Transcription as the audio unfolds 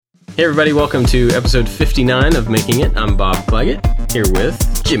Hey everybody, welcome to episode 59 of Making It. I'm Bob Claggett, here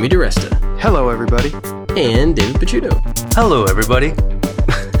with Jimmy DiResta. Hello everybody. And David Picciuto. Hello everybody.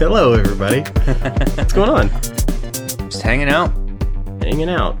 Hello everybody. What's going on? Just hanging out. Hanging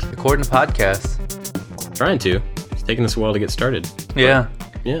out. Recording a podcast. Trying to. It's taking us a while to get started. Yeah.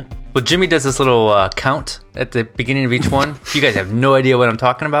 Yeah. Well, Jimmy does this little count at the beginning of each one. You guys have no idea what I'm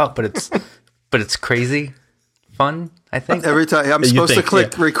talking about, but it's crazy fun, I think. Every time I'm supposed to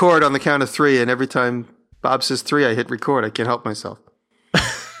click record on the count of 3, and every time Bob says 3, I hit record. I can't help myself.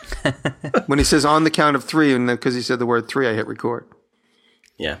 When he says on the count of 3, and then because he said the word 3, I hit record.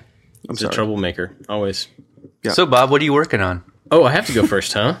 Yeah. He's a troublemaker, always. Yeah. So, Bob, what are you working on? Oh, I have to go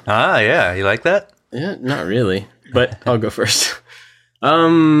first, huh? Yeah. You like that? Yeah, not really, but I'll go first.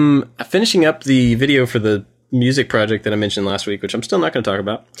 Finishing up the video for the music project that I mentioned last week, which I'm still not going to talk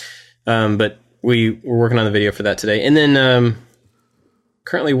about. But we were working on the video for that today. And then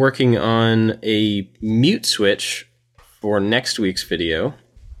currently working on a mute switch for next week's video.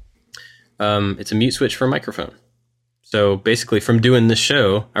 It's a mute switch for a microphone. So basically from doing this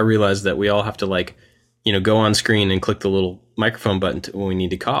show, I realized that we all have to go on screen and click the little microphone button when we need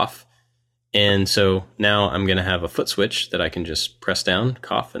to cough. And so now I'm going to have a foot switch that I can just press down,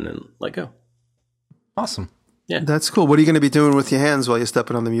 cough, and then let go. Awesome. Yeah. That's cool. What are you going to be doing with your hands while you're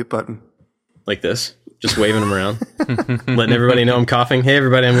stepping on the mute button? Like this. Just waving them around. Letting everybody know I'm coughing. Hey,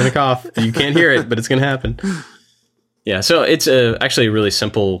 everybody, I'm going to cough. You can't hear it, but it's going to happen. Yeah, so it's actually really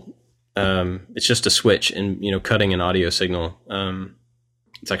simple. It's just a switch and, cutting an audio signal.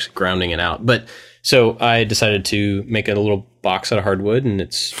 It's actually grounding it out. But so I decided to make a little box out of hardwood, and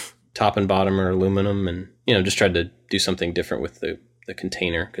it's top and bottom are aluminum, and just tried to do something different with the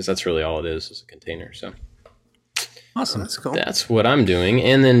container, because that's really all it is a container. So awesome. That's cool. That's what I'm doing.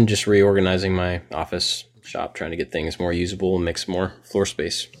 And then just reorganizing my office shop, trying to get things more usable and make some more floor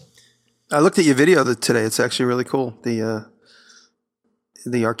space. I looked at your video today. It's actually really cool. The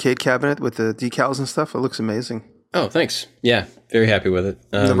arcade cabinet with the decals and stuff. It looks amazing. Oh, thanks. Yeah, very happy with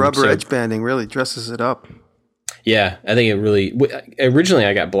it. The rubber edge banding really dresses it up. Yeah, I think it really... Originally,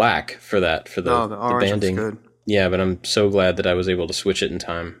 I got black for that, for the orange banding. looks good. Yeah, but I'm so glad that I was able to switch it in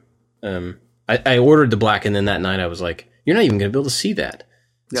time. I ordered the black, and then that night I was like, you're not even going to be able to see that.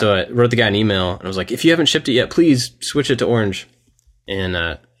 Yeah. So I wrote the guy an email, and I was like, if you haven't shipped it yet, please switch it to orange.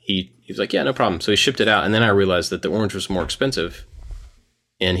 And he was like, yeah, no problem. So he shipped it out, and then I realized that the orange was more expensive,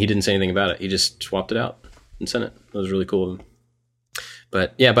 and he didn't say anything about it. He just swapped it out and sent it. It was really cool of him.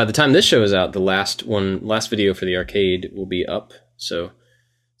 But yeah, by the time this show is out, the last video for the arcade will be up. So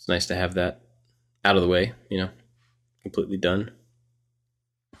it's nice to have that out of the way, completely done.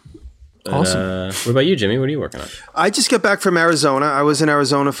 But, awesome. What about you, Jimmy? What are you working on? I just got back from Arizona. I was in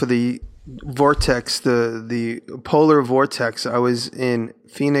Arizona for the Vortex, the polar vortex. I was in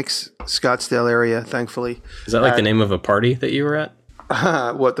Phoenix, Scottsdale area, thankfully. Is that like the name of a party that you were at?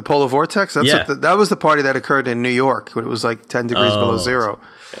 What, the polar vortex? That was the party that occurred in New York when it was like 10 degrees below zero.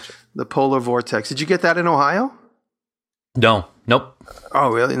 Gotcha. The polar vortex. Did you get that in Ohio? No. Nope. Oh,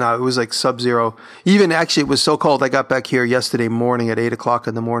 really? No, it was like sub-zero. Even actually, it was so cold. I got back here yesterday morning at 8 o'clock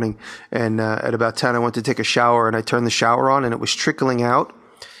in the morning. And at about 10, I went to take a shower, and I turned the shower on, and it was trickling out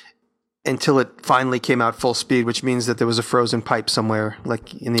until it finally came out full speed, which means that there was a frozen pipe somewhere,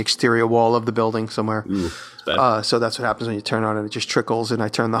 like in the exterior wall of the building somewhere. Ooh, that's bad. So that's what happens when you turn on and it just trickles. And I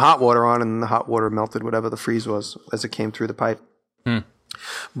turned the hot water on, and the hot water melted whatever the freeze was as it came through the pipe.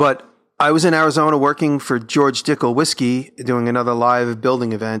 But I was in Arizona working for George Dickel Whiskey, doing another live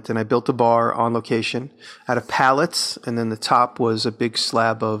building event, and I built a bar on location out of pallets, and then the top was a big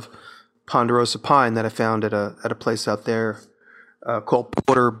slab of ponderosa pine that I found at a place out there called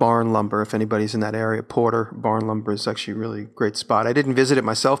Porter Barn Lumber. If anybody's in that area, Porter Barn Lumber is actually a really great spot. I didn't visit it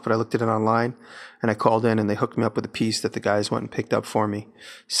myself, but I looked at it online, and I called in, and they hooked me up with a piece that the guys went and picked up for me.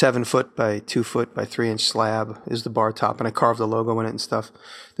 7 foot by 2 foot by 3 inch slab is the bar top, and I carved the logo in it and stuff.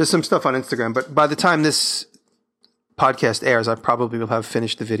 There's some stuff on Instagram, but by the time this podcast airs, I probably will have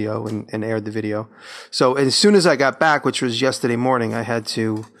finished the video and aired the video. So as soon as I got back, which was yesterday morning,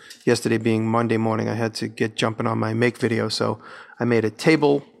 yesterday being Monday morning, I had to get jumping on my make video. So I made a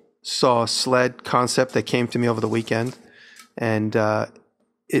table saw sled concept that came to me over the weekend. And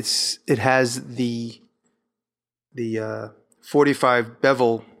it has the 45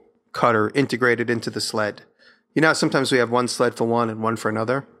 bevel cutter integrated into the sled. Sometimes we have one sled for one and one for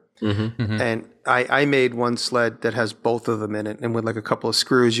another. Mm-hmm. Mm-hmm. And I made one sled that has both of them in it, and with like a couple of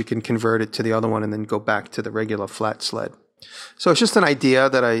screws, you can convert it to the other one and then go back to the regular flat sled. So it's just an idea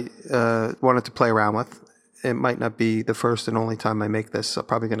that I wanted to play around with. It might not be the first and only time I make this. I'm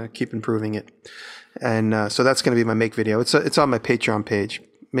probably going to keep improving it. And so that's going to be my make video. It's on my Patreon page.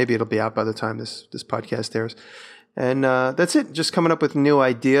 maybe it'll be out by the time this podcast airs. And that's it. Just coming up with new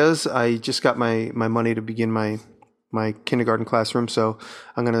ideas. I just got my money to begin my kindergarten classroom, so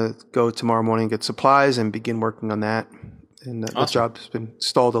I'm going to go tomorrow morning and get supplies and begin working on that. And the job's been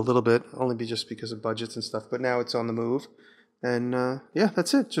stalled a little bit, only just because of budgets and stuff. But now it's on the move. And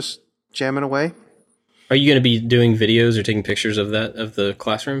that's it. Just jamming away. Are you going to be doing videos or taking pictures of the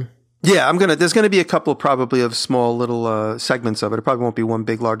classroom? Yeah, there's going to be a couple probably of small little segments of it. It probably won't be one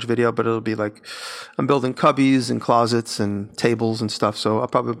big large video, but it'll be like I'm building cubbies and closets and tables and stuff. So I'll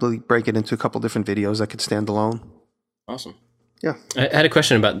probably break it into a couple different videos that could stand alone. Awesome. Yeah. I had a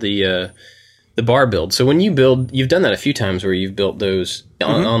question about the bar build. So when you build, you've done that a few times where you've built those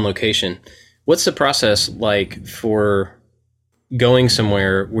on location. What's the process like for going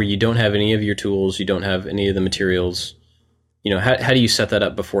somewhere where you don't have any of your tools, you don't have any of the materials? How do you set that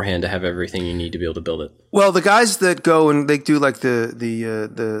up beforehand to have everything you need to be able to build it? Well, the guys that go and they do like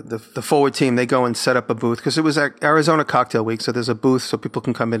the forward team, they go and set up a booth because it was Arizona Cocktail Week, so there's a booth so people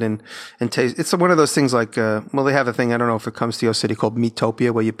can come in and taste. It's one of those things like they have a thing, I don't know if it comes to your city, called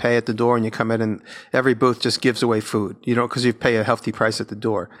Meatopia, where you pay at the door and you come in and every booth just gives away food, because you pay a hefty price at the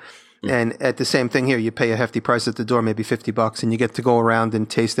door. And at the same thing here, you pay a hefty price at the door, maybe $50, and you get to go around and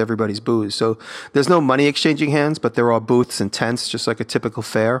taste everybody's booze. So there's no money exchanging hands, but there are booths and tents, just like a typical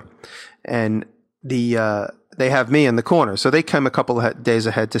fair. And they have me in the corner. So they come a couple of days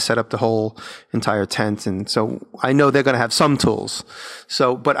ahead to set up the whole entire tent. And so I know they're going to have some tools.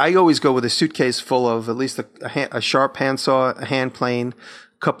 So, but I always go with a suitcase full of at least a sharp handsaw, a hand plane,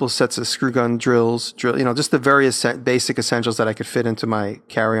 couple sets of screw gun drills, just the various basic essentials that I could fit into my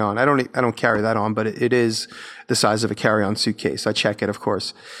carry-on. I don't carry that on, but it is the size of a carry-on suitcase. I check it, of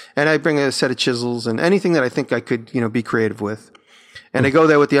course. And I bring a set of chisels and anything that I think I could, be creative with. And I go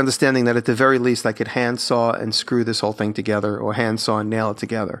there with the understanding that at the very least I could hand saw and screw this whole thing together, or hand saw and nail it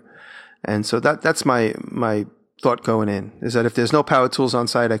together. And so that's my thought going in, is that if there's no power tools on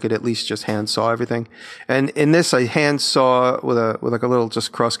site, I could at least just hand saw everything. And in this, I hand saw with like a little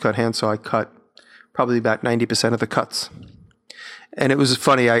just cross-cut hand saw. I cut probably about 90% of the cuts. And it was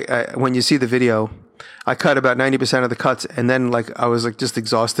funny. I when you see the video, I cut about 90% of the cuts, and then I was just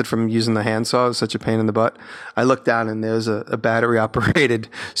exhausted from using the handsaw. It was such a pain in the butt. I looked down and there's a battery operated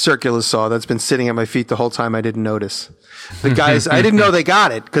circular saw that's been sitting at my feet the whole time. I didn't notice. The guys, I didn't know they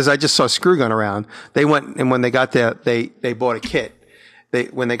got it because I just saw screw gun around. They went, and when they got there, they bought a kit.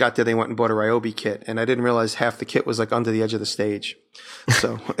 When they got there, they went and bought a Ryobi kit, and I didn't realize half the kit was under the edge of the stage.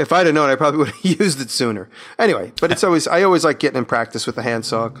 So if I'd have known, I probably would have used it sooner. Anyway, but I always like getting in practice with the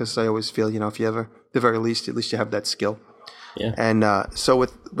handsaw because I always feel, if you ever, at the very least, at least you have that skill. Yeah. And so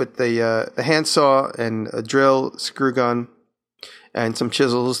with the handsaw and a drill, screw gun, and some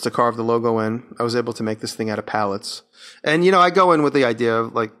chisels to carve the logo in, I was able to make this thing out of pallets. And I go in with the idea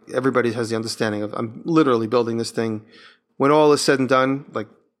of everybody has the understanding of I'm literally building this thing. When all is said and done,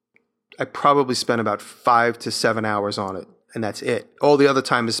 I probably spent about 5 to 7 hours on it, and that's it. All the other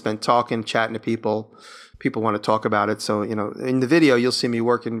time is spent talking, chatting to people. People want to talk about it. So, in the video, you'll see me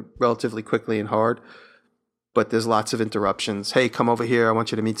working relatively quickly and hard, but there's lots of interruptions. Hey, come over here. I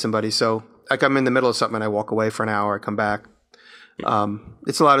want you to meet somebody. So, I'm in the middle of something and I walk away for an hour. I come back.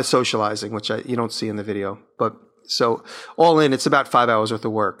 It's a lot of socializing, which you don't see in the video. But so all in, it's about 5 hours worth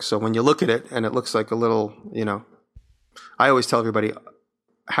of work. So when you look at it and it looks like a little, I always tell everybody,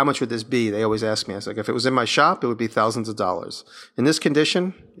 how much would this be? They always ask me. I was like, if it was in my shop, it would be thousands of dollars. In this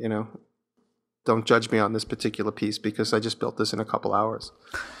condition, don't judge me on this particular piece because I just built this in a couple hours.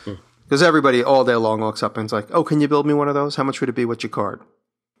 Because everybody all day long looks up and is like, oh, can you build me one of those? How much would it be? What's your card?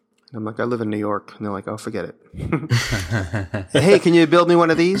 And I'm like, I live in New York. And they're like, oh, forget it. Hey, can you build me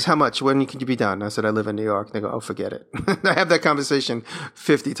one of these? How much? When can you be done? I said, I live in New York. And they go, oh, forget it. I have that conversation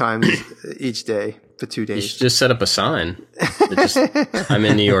 50 times each day for 2 days. You should just set up a sign. I'm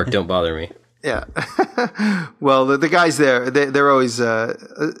in New York. Don't bother me. Yeah. Well, the guys there, they're always, a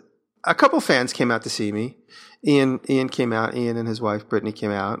couple fans came out to see me. Ian came out. Ian and his wife, Brittany,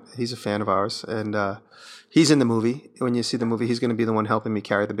 came out. He's a fan of ours. And, he's in the movie. When you see the movie, he's going to be the one helping me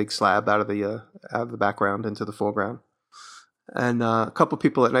carry the big slab out of the background into the foreground. And a couple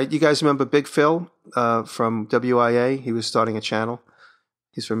people at night. You guys remember Big Phil from WIA? He was starting a channel.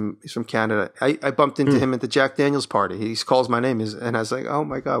 He's from Canada. I bumped into him at the Jack Daniels party. He calls my name, and I was like, "Oh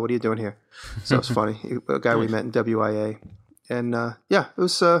my God, what are you doing here?" So it's funny. A guy we met in WIA, and it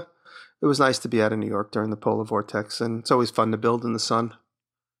was nice to be out of New York during the polar vortex, and it's always fun to build in the sun.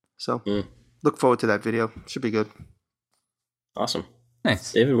 So. Look forward to that video. Should be good. Awesome.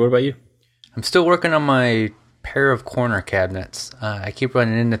 Nice. David, what about you? I'm still working on my pair of corner cabinets. I keep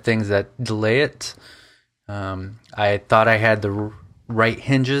running into things that delay it. I thought I had the right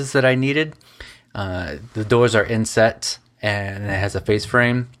hinges that I needed. The doors are inset and it has a face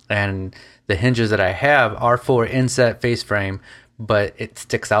frame, and the hinges that I have are for inset face frame, but it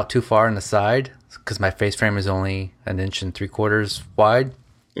sticks out too far on the side because my face frame is only 1 3/4 inches wide.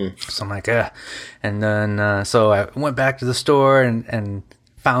 So I'm like, and then so I went back to the store and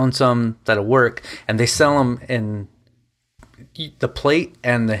found some that'll work, and they sell them in the plate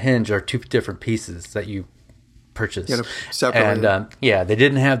and the hinge are two different pieces that you purchase. Separately. And they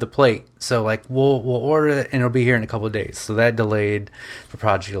didn't have the plate, so like we'll order it and it'll be here in a couple of days. So that delayed the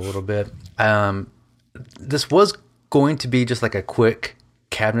project a little bit. This was going to be just like a quick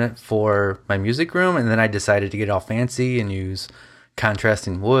cabinet for my music room, and then I decided to get all fancy and use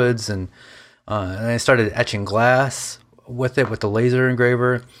contrasting woods, and I started etching glass with it with the laser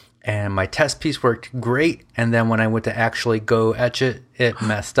engraver, and my test piece worked great, and then when I went to actually go etch it, it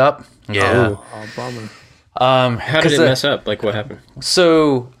messed up. Oh, bummer. How did it mess up? Like, what happened?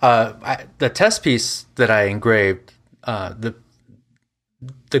 So the test piece that I engraved, the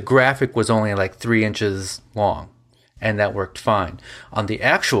graphic was only like 3 inches long, and that worked fine. On the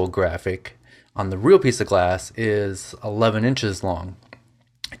actual graphic, on the real piece of glass, is 11 inches long,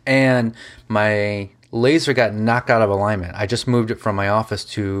 and my laser got knocked out of alignment. I just moved it from my office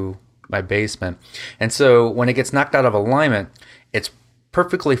to my basement, and so when it gets knocked out of alignment, it's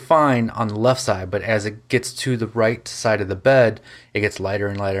perfectly fine on the left side, but as it gets to the right side of the bed, it gets lighter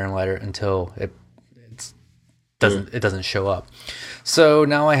and lighter and lighter until it doesn't show up. So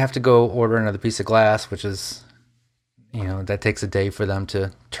now I have to go order another piece of glass, which is, that takes a day for them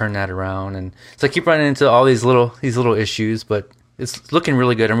to turn that around, and so I keep running into all these little issues, but it's looking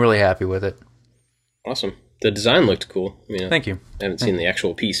really good. I'm really happy with it. Awesome. The design looked cool. Thank you. I haven't seen the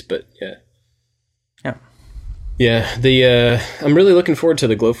actual piece, but yeah. Yeah. Yeah, I'm really looking forward to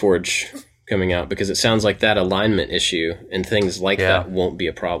the Glowforge coming out, because it sounds like that alignment issue and things like that won't be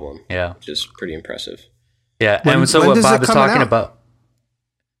a problem. Yeah. Which is pretty impressive. Yeah, and so what Bob is talking about...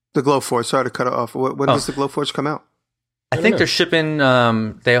 The Glowforge, sorry to cut it off. When does the Glowforge come out? I think they're shipping,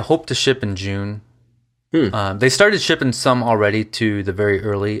 they hope to ship in June. They started shipping some already to the very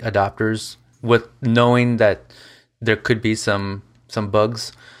early adopters, with knowing that there could be some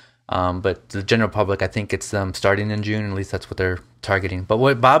bugs. But the general public, I think it's starting in June. At least that's what they're targeting. But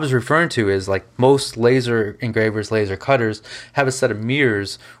what Bob is referring to is, like, most laser engravers, laser cutters have a set of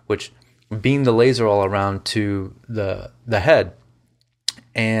mirrors which beam the laser all around to the head.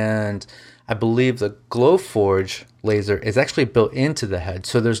 And I believe the Glowforge laser is actually built into the head,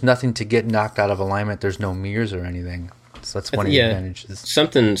 so there's nothing to get knocked out of alignment. There's no mirrors or anything. So that's one of the advantages.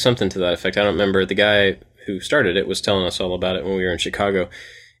 Something to that effect. I don't remember. The guy who started it was telling us all about it when we were in Chicago.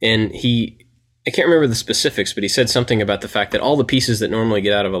 And I can't remember the specifics, but he said something about the fact that all the pieces that normally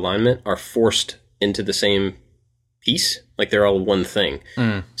get out of alignment are forced into the same piece. Like, they're all one thing.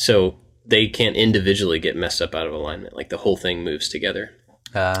 So they can't individually get messed up out of alignment. Like, the whole thing moves together.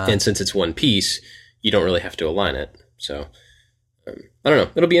 And since it's one piece, you don't really have to align it. So, I don't know.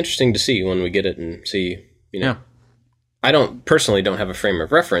 It'll be interesting to see when we get it and see, I personally don't have a frame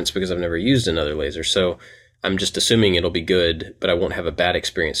of reference because I've never used another laser. So I'm just assuming it'll be good, but I won't have a bad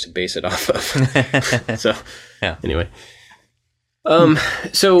experience to base it off of. So, anyway.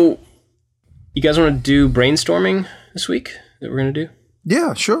 So you guys want to do brainstorming this week that we're going to do?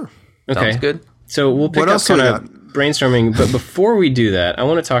 Yeah, sure. Okay. Sounds good. So we'll pick up kind of brainstorming, but before we do that, I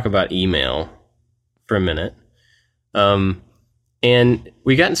want to talk about email for a minute. And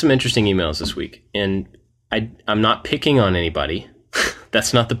we gotten some interesting emails this week, and I'm not picking on anybody.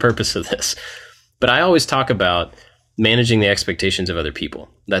 That's not the purpose of this. But I always talk about managing the expectations of other people.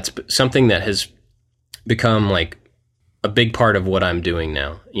 That's something that has become like a big part of what I'm doing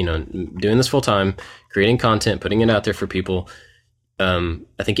now. Doing this full time, creating content, putting it out there for people.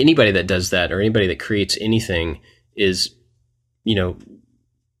 I think anybody that does that, or anybody that creates anything, is,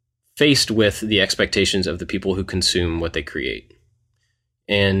 faced with the expectations of the people who consume what they create.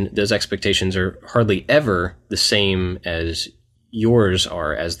 And those expectations are hardly ever the same as yours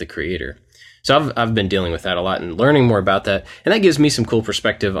are as the creator. So I've been dealing with that a lot and learning more about that. And that gives me some cool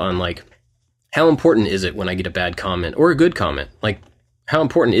perspective on, like, how important is it when I get a bad comment or a good comment? Like, how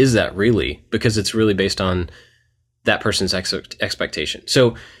important is that really? Because it's really based on that person's expectation.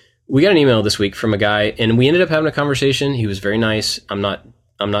 So we got an email this week from a guy, and we ended up having a conversation. He was very nice. I'm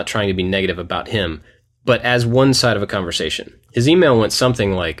not trying to be negative about him, but as one side of a conversation. His email went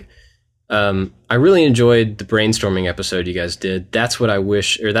something like, I really enjoyed the brainstorming episode you guys did. That's what I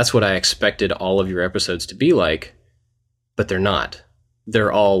wish, or that's what I expected all of your episodes to be like, but they're not.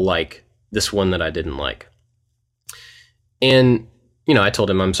 They're all like this one that I didn't like. And, I told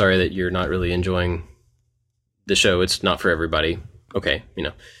him, I'm sorry that you're not really enjoying the show. It's not for everybody. okay, you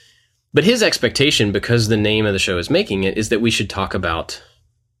know. But his expectation, because the name of the show is Making It, is that we should talk about,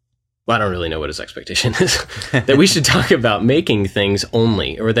 well, I don't really know what his expectation is, that we should talk about making things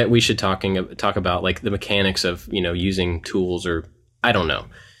only, or that we should talk about like the mechanics of, you know, using tools, or I don't know.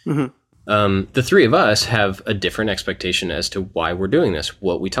 The three of us have a different expectation as to why we're doing this,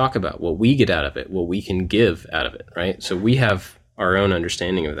 what we talk about, what we get out of it, what we can give out of it, right? So we have our own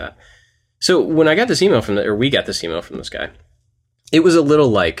understanding of that. So when I got this email we got this email from this guy, it was a little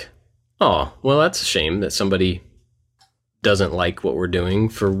like, oh, well, that's a shame that somebody doesn't like what we're doing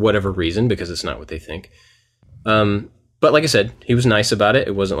for whatever reason, because it's not what they think. But like I said, he was nice about it.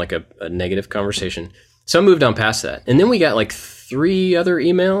 It wasn't like a negative conversation. So I moved on past that. And then we got like 3 other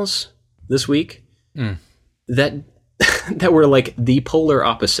emails this week that were like the polar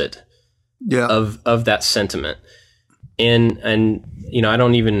opposite of that sentiment. And you know, I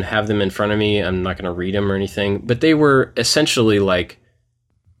don't even have them in front of me. I'm not going to read them or anything, but they were essentially like,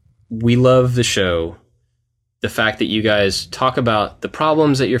 we love the show. The fact that you guys talk about the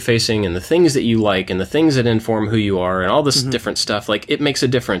problems that you're facing and the things that you like and the things that inform who you are and all this different stuff, like it makes a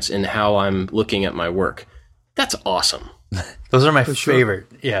difference in how I'm looking at my work. That's awesome. Those are my favorite.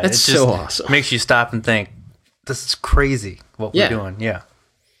 Yeah. That's so awesome. Makes you stop and think, this is crazy what we're doing. Yeah.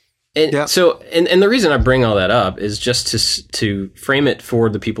 And so, and the reason I bring all that up is just to frame it for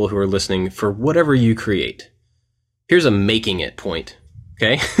the people who are listening. For whatever you create, here's a making it point.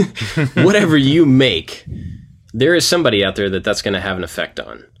 Okay. Whatever you make, there is somebody out there that's going to have an effect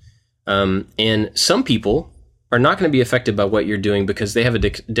on. And some people are not going to be affected by what you're doing because they have a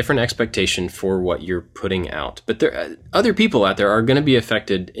different expectation for what you're putting out. But other people out there are going to be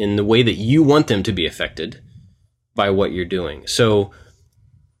affected in the way that you want them to be affected by what you're doing. So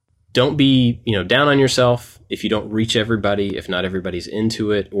don't be, you know, down on yourself if you don't reach everybody, if not everybody's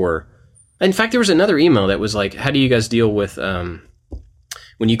into it. Or, in fact, there was another email that was like, how do you guys deal with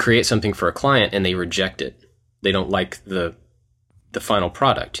when you create something for a client and they reject it? They don't like the final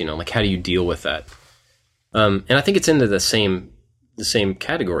product, you know, like how do you deal with that? And I think it's into the same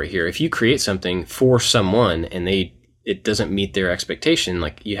category here. If you create something for someone and it doesn't meet their expectation,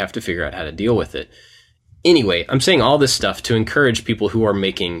 like you have to figure out how to deal with it. Anyway, I'm saying all this stuff to encourage people who are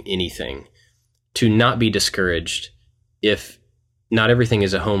making anything to not be discouraged if not everything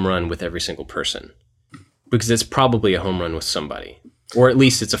is a home run with every single person, because it's probably a home run with somebody, or at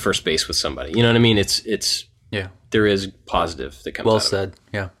least it's a first base with somebody. You know what I mean? It's there is positive that comes out of it. Well said.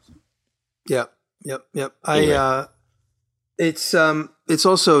 Yeah. Yep. Anyway. It's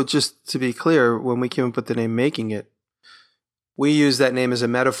also, just to be clear, when we came up with the name Making It, we use that name as a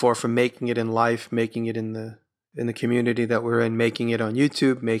metaphor for making it in life, making it in the community that we're in, making it on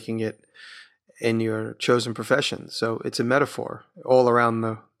YouTube, making it in your chosen profession. So it's a metaphor all around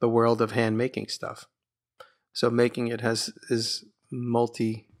the world of hand making stuff. So making it has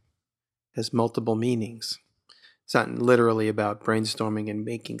multiple meanings. It's not literally about brainstorming and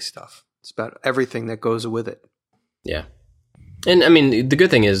making stuff. It's about everything that goes with it. Yeah. And I mean, the good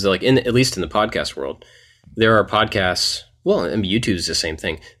thing is, like, at least in the podcast world, there are podcasts. Well, I mean, YouTube is the same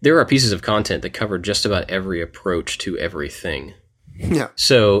thing. There are pieces of content that cover just about every approach to everything. Yeah.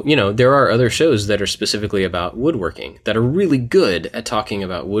 So, you know, there are other shows that are specifically about woodworking that are really good at talking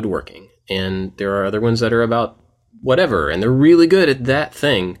about woodworking. And there are other ones that are about whatever, and they're really good at that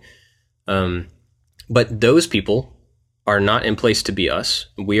thing. But those people are not in place to be us.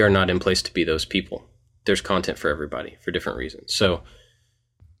 We are not in place to be those people. There's content for everybody for different reasons. So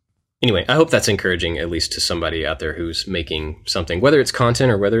anyway, I hope that's encouraging, at least to somebody out there who's making something, whether it's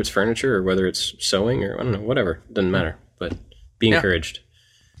content or whether it's furniture or whether it's sewing or I don't know, whatever. It doesn't matter, but be encouraged.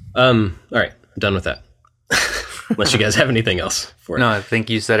 All right, I'm done with that. Unless you guys have anything else for it. No, I think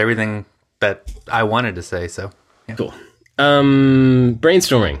you said everything that I wanted to say, so. Yeah. Cool.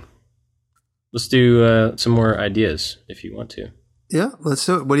 Brainstorming. Let's do some more ideas if you want to. Yeah, let's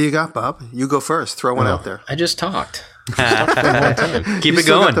do it. What do you got, Bob? You go first. Throw one out there. I just talked. For a long time. Keep it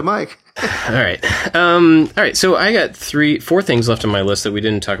going. Got the mic. All right. So I got 4 things left on my list that we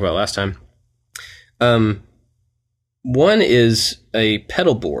didn't talk about last time. One is a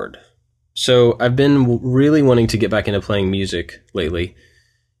pedal board. So I've been really wanting to get back into playing music lately,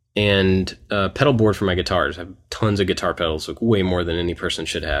 and pedal board for my guitars. I have tons of guitar pedals, like way more than any person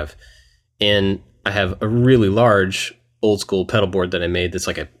should have. And I have a really large old school pedal board that I made that's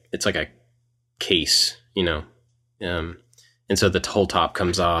like a case, you know. And so the whole top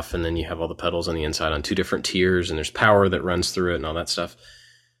comes off, and then you have all the pedals on the inside on 2 different tiers, and there's power that runs through it and all that stuff.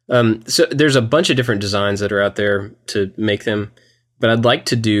 So there's a bunch of different designs that are out there to make them, but I'd like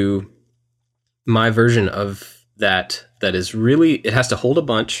to do my version of that is really, it has to hold a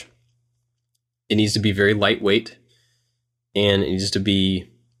bunch. It needs to be very lightweight. and it needs to be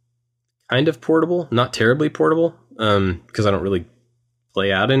kind of portable, not terribly portable, because I don't really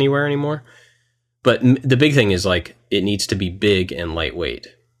play out anywhere anymore. But the big thing is like it needs to be big and lightweight.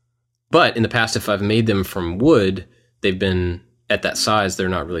 But in the past, if I've made them from wood, they've been at that size, they're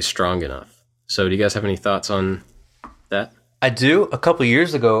not really strong enough. So do you guys have any thoughts on that? I do. A couple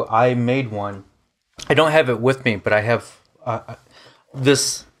years ago, I made one. I don't have it with me, but I have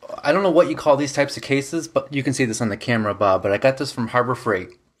this. I don't know what you call these types of cases, but you can see this on the camera, Bob. But I got this from Harbor Freight.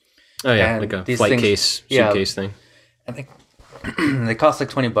 Oh yeah, like a flight case, suitcase thing. And they cost like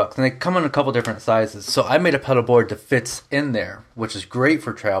 $20, and they come in a couple different sizes. So I made a pedal board that fits in there, which is great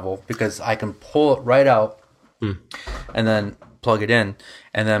for travel because I can pull it right out and then plug it in,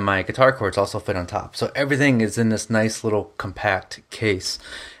 and then my guitar cords also fit on top. So everything is in this nice little compact case.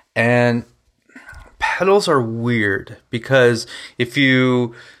 And pedals are weird because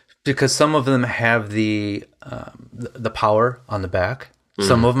some of them have the power on the back,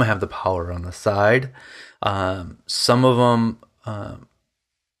 some of them have the power on the side, some of them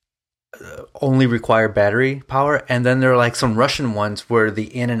only require battery power, and then there are like some Russian ones where the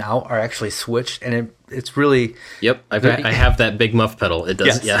in and out are actually switched, and it's really I have that big muff pedal. It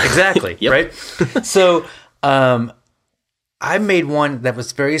does, yes, exactly. Right. So I made one that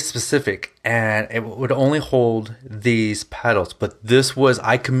was very specific, and it would only hold these pedals. But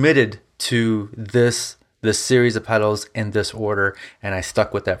I committed to this series of pedals in this order, and I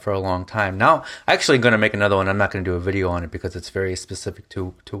stuck with that for a long time. Now, I'm actually going to make another one. I'm not going to do a video on it because it's very specific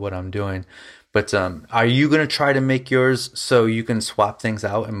to what I'm doing. But are you going to try to make yours so you can swap things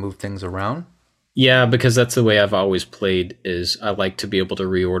out and move things around? Yeah, because that's the way I've always played. Is I like to be able to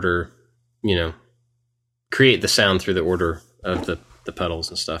reorder, create the sound through the order of the pedals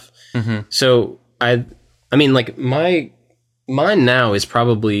and stuff. Mm-hmm. So I mean, like mine now is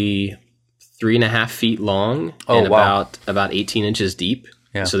probably 3.5 feet long and about 18 inches deep.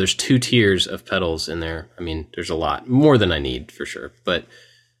 Yeah. So there's 2 tiers of pedals in there. I mean, there's a lot more than I need for sure. But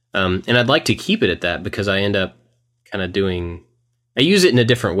and I'd like to keep it at that because I end up kind of I use it in a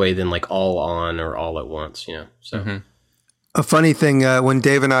different way than like all on or all at once, So. Mm-hmm. A funny thing, when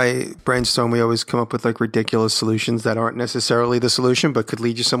Dave and I brainstorm, we always come up with like ridiculous solutions that aren't necessarily the solution, but could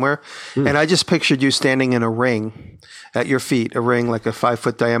lead you somewhere. And I just pictured you standing in a ring at your feet, a ring, like a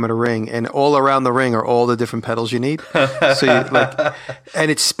 5-foot diameter ring. And all around the ring are all the different pedals you need. So and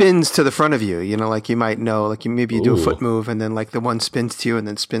it spins to the front of you, like you might know, like maybe you do a foot move and then like the one spins to you and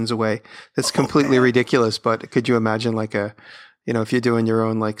then spins away. That's completely ridiculous. But could you imagine like if you're doing your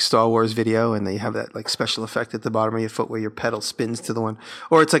own like Star Wars video and they have that like special effect at the bottom of your foot where your pedal spins to the one,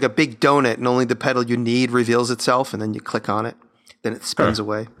 or it's like a big donut and only the pedal you need reveals itself and then you click on it, then it spins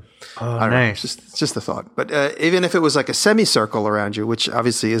away. Oh, nice. It's just a thought. But even if it was like a semicircle around you, which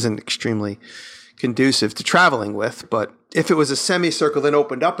obviously isn't extremely conducive to traveling with, but if it was a semicircle that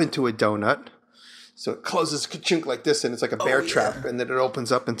opened up into a donut, so it closes ka-chunk like this and it's like a bear trap and then it opens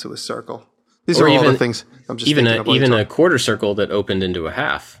up into a circle. These are all the things I'm just even a quarter circle that opened into a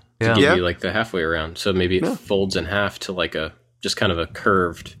half to give you like the halfway around. So maybe it folds in half to like just kind of a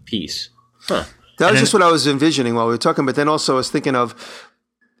curved piece. Huh. That was just what I was envisioning while we were talking. But then also I was thinking of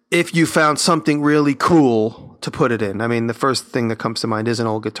if you found something really cool to put it in. I mean, the first thing that comes to mind is an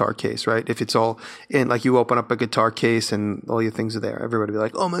old guitar case, right? If it's all in, like you open up a guitar case and all your things are there, everybody would be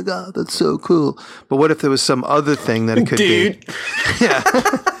like, oh my God, that's so cool. But what if there was some other thing that it could be? Yeah.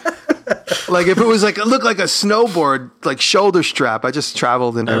 Like if it was like, it looked like a snowboard, like shoulder strap. I just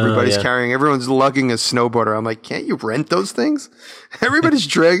traveled and everybody's everyone's lugging a snowboarder. I'm like, can't you rent those things? Everybody's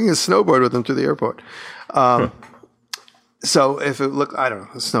dragging a snowboard with them to the airport. So if it looked, I don't know,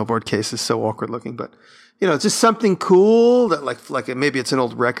 a snowboard case is so awkward looking, but just something cool that like maybe it's an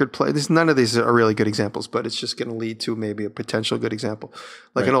old record player. None of these are really good examples, but it's just going to lead to maybe a potential good example.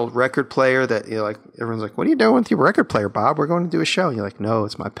 Like an old record player that like everyone's like, what are you doing with your record player, Bob? We're going to do a show. And you're like, no,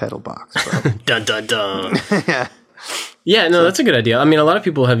 it's my pedal box, bro. Dun, dun, dun. Yeah, no, that's a good idea. I mean, a lot of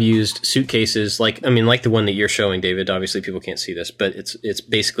people have used suitcases like the one that you're showing, David. Obviously people can't see this, but it's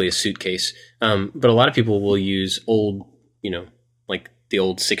basically a suitcase. But a lot of people will use old, like the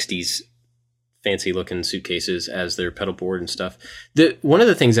old 60s fancy looking suitcases as their pedal board and stuff. One of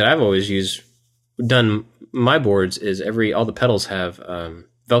the things that I've always done my boards is all the pedals have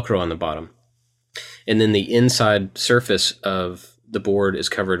Velcro on the bottom, and then the inside surface of the board is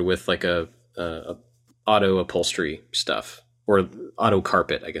covered with like a auto upholstery stuff or auto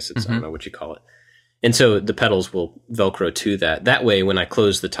carpet. I guess I don't know what you call it. And so the pedals will Velcro to that. That way, when I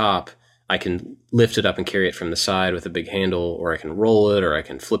close the top, I can lift it up and carry it from the side with a big handle, or I can roll it, or I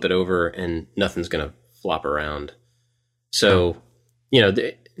can flip it over and nothing's going to flop around. So,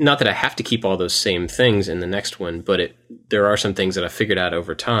 not that I have to keep all those same things in the next one, but there are some things that I figured out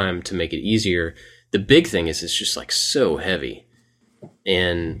over time to make it easier. The big thing is it's just like so heavy.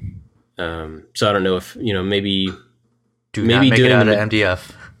 And so I don't know if, maybe not make it out of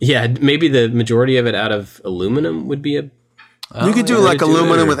MDF. Yeah, maybe the majority of it out of aluminum would be you could do like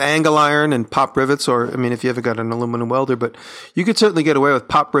aluminum with angle iron and pop rivets, or if you ever got an aluminum welder, but you could certainly get away with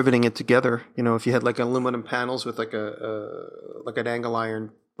pop riveting it together. If you had like aluminum panels with like an angle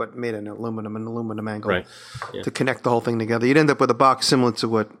iron, but made in aluminum angle to connect the whole thing together. You'd end up with a box similar to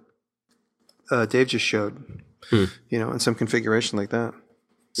what Dave just showed, in some configuration like that.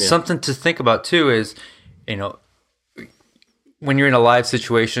 Yeah. Something to think about too is, when you're in a live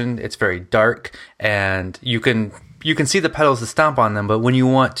situation, it's very dark and you can see the pedals to stomp on them, but when you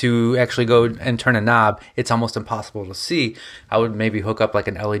want to actually go and turn a knob, it's almost impossible to see. I would maybe hook up like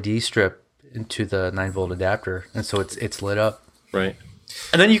an LED strip into the 9-volt adapter, and so it's lit up. Right.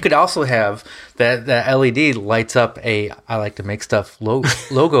 And then you could also have that LED lights up I like to make stuff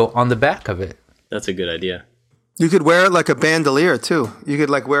logo on the back of it. That's a good idea. You could wear it like a bandolier too. You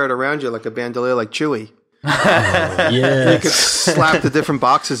could like wear it around you like a bandolier, like Chewie. Yeah. You could slap the different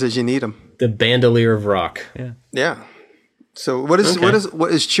boxes as you need them. The bandolier of rock. Yeah. Yeah. So what is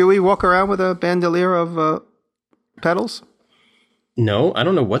Chewie walk around with a bandolier of pedals? No, I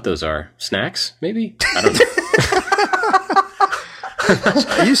don't know what those are. Snacks, maybe? I don't know.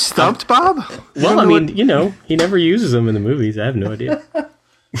 Are you stumped, Bob? Well, he never uses them in the movies. I have no idea.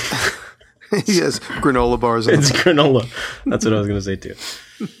 He has granola bars. It's granola. That's what I was going to say too.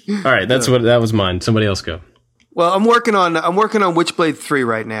 All right, that was mine. Somebody else go. Well, I'm working on Witchblade 3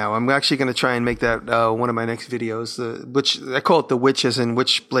 right now. I'm actually going to try and make that one of my next videos. Which I call it the Witch, as in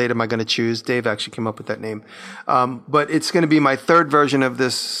which blade am I going to choose? Dave actually came up with that name. But it's going to be my third version of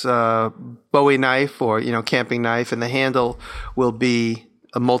this Bowie knife, or camping knife, and the handle will be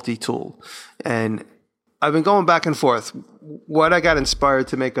a multi-tool. And I've been going back and forth. What I got inspired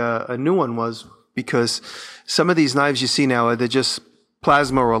to make a new one was because some of these knives you see now, they're just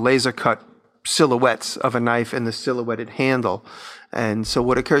plasma or laser cut silhouettes of a knife and the silhouetted handle. And so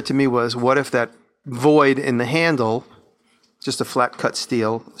what occurred to me was, what if that void in the handle, just a flat cut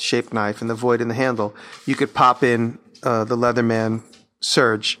steel shaped knife, and the void in the handle, you could pop in the Leatherman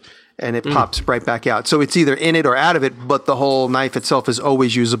Surge, and it pops right back out. So it's either in it or out of it, but the whole knife itself is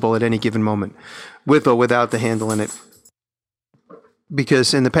always usable at any given moment, with or without the handle in it.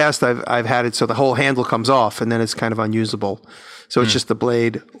 Because in the past I've had it so the whole handle comes off and then it's kind of unusable. So it's just the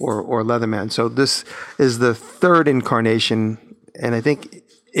blade or Leatherman. So this is the third incarnation, and I think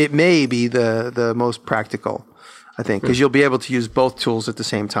it may be the most practical, I think, because you'll be able to use both tools at the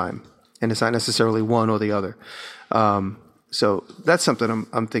same time, and it's not necessarily one or the other. So that's something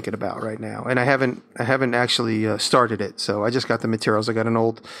I'm thinking about right now, and I haven't actually started it. So I just got the materials. I got an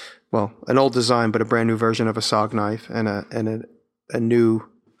old design, but a brand new version of a SOG knife, and a new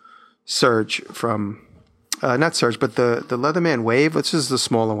Surge from. Not Surge, but the Leatherman Wave, which is the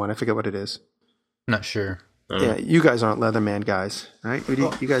smaller one. I forget what it is. Not sure. Yeah, you guys aren't Leatherman guys, right?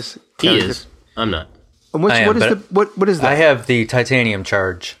 You guys. He is. I'm not. And what is that? I have the titanium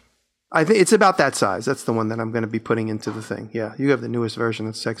charge. I think it's about that size. That's the one that I'm going to be putting into the thing. Yeah, you have the newest version.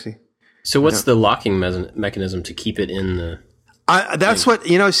 That's sexy. So what's the locking mechanism to keep it in the... That's what,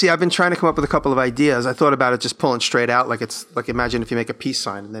 see, I've been trying to come up with a couple of ideas. I thought about it just pulling straight out, like it's like, imagine if you make a peace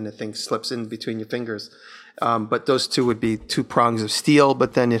sign and then the thing slips in between your fingers. But those two would be two prongs of steel,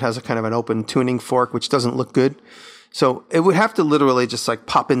 but then it has a kind of an open tuning fork, which doesn't look good. So it would have to literally just like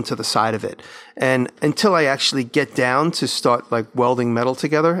pop into the side of it. And until I actually get down to start like welding metal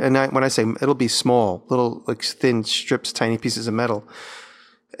together, and when I say it'll be small, little like thin strips, tiny pieces of metal,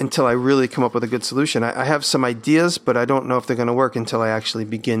 until I really come up with a good solution. I have some ideas, but I don't know if they're going to work until I actually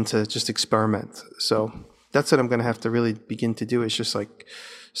begin to just experiment. So that's what I'm going to have to really begin to do, is just like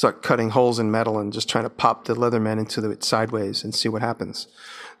start cutting holes in metal and just trying to pop the Leatherman into it sideways and see what happens.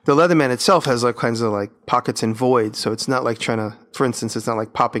 The Leatherman itself has all kinds of like pockets and voids, so it's not like for instance, it's not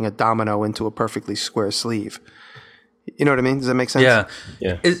like popping a domino into a perfectly square sleeve. You know what I mean? Does that make sense?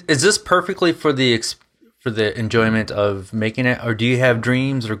 Yeah. Is this perfectly for the enjoyment of making it, or do you have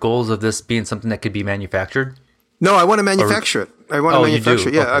dreams or goals of this being something that could be manufactured? No, I want to manufacture it. I want to manufacture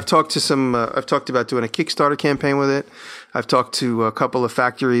it. Yeah, okay. I've talked about doing a Kickstarter campaign with it. I've talked to a couple of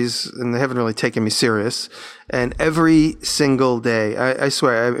factories, and they haven't really taken me serious. And every single day, I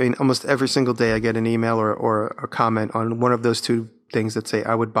swear, I mean, almost every single day, I get an email or a comment on one of those two things that say,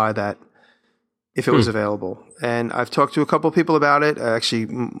 I would buy that if it was available. And I've talked to a couple of people about it. Actually,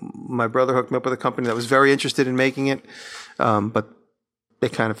 my brother hooked me up with a company that was very interested in making it, but they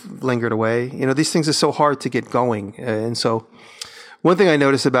kind of lingered away. These things are so hard to get going. And so One thing I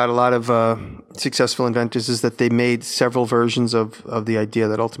notice about a lot of successful inventors is that they made several versions of the idea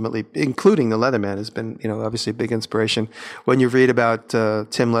that ultimately, including the Leatherman, has been, obviously a big inspiration. When you read about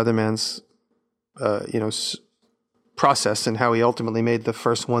Tim Leatherman's, process and how he ultimately made the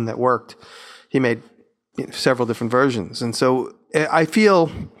first one that worked, he made several different versions. And so I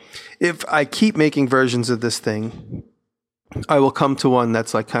feel if I keep making versions of this thing, I will come to one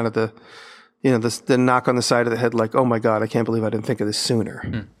that's like kind of the knock on the side of the head, like, oh my God, I can't believe I didn't think of this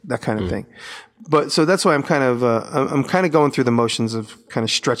sooner. That kind of thing. But so that's why I'm kind of going through the motions of kind of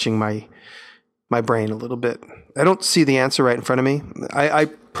stretching my brain a little bit. I don't see the answer right in front of me.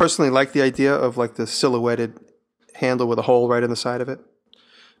 I personally like the idea of like the silhouetted handle with a hole right in the side of it,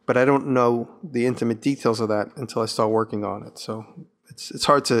 but I don't know the intimate details of that until I start working on it. So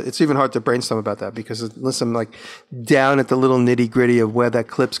it's even hard to brainstorm about that, because unless I'm like down at the little nitty gritty of where that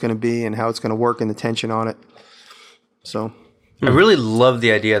clip's going to be and how it's going to work and the tension on it. So I really love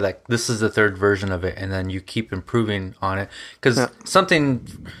the idea that this is the third version of it, and then you keep improving on it, because it's not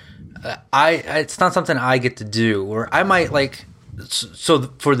something I get to do, or I might like.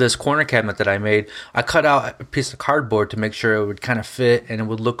 So for this corner cabinet that I made, I cut out a piece of cardboard to make sure it would kind of fit and it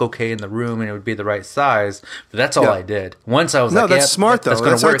would look okay in the room and it would be the right size. But that's all I did. Once I was like, that's smart though.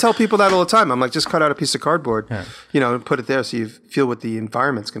 That's I tell people that all the time. I'm like, just cut out a piece of cardboard, and put it there so you feel what the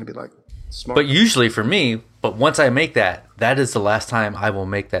environment's going to be like. Smart. But usually for me, once I make that is the last time I will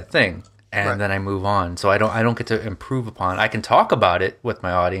make that thing. And then I move on. So I don't get to improve upon it. I can talk about it with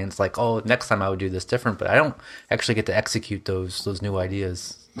my audience, like, oh, next time I would do this different, but I don't actually get to execute those new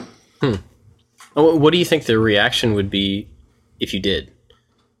ideas. What do you think the reaction would be if you did?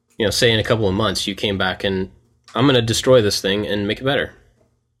 Say in a couple of months you came back and I'm going to destroy this thing and make it better.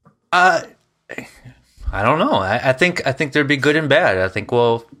 I don't know. I think there'd be good and bad. I think,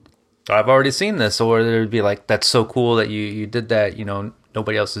 well, I've already seen this, or there'd be like, that's so cool that you did that,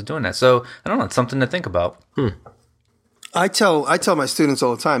 nobody else is doing that. So I don't know. It's something to think about. I tell my students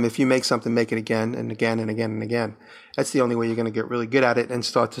all the time, if you make something, make it again and again and again and again. That's the only way you're going to get really good at it and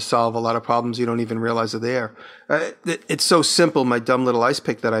start to solve a lot of problems you don't even realize are there. It's so simple. My dumb little ice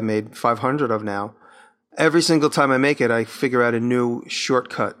pick that I made 500 of now. Every single time I make it, I figure out a new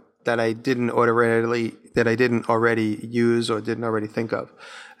shortcut that I didn't already use or didn't already think of.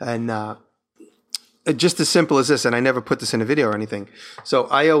 And just as simple as this, and I never put this in a video or anything. So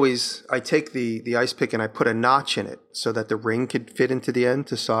I take the ice pick and I put a notch in it so that the ring could fit into the end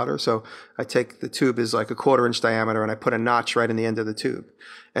to solder. So I take the tube is like a 1/4 inch diameter and I put a notch right in the end of the tube.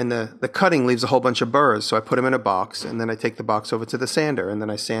 And the cutting leaves a whole bunch of burrs. So I put them in a box and then I take the box over to the sander and then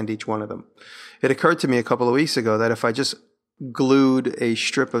I sand each one of them. It occurred to me a couple of weeks ago that if I just glued a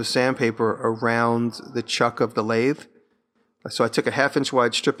strip of sandpaper around the chuck of the lathe, so I took a 1/2 inch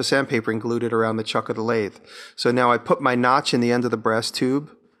wide strip of sandpaper and glued it around the chuck of the lathe. So now I put my notch in the end of the brass tube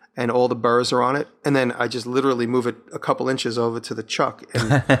and all the burrs are on it. And then I just literally move it a couple inches over to the chuck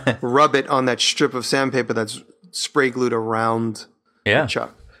and rub it on that strip of sandpaper that's spray glued around the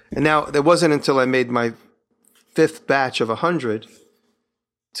chuck. And now it wasn't until I made my 5th batch of 100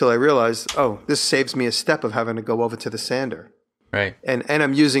 till I realized, oh, this saves me a step of having to go over to the sander. Right. And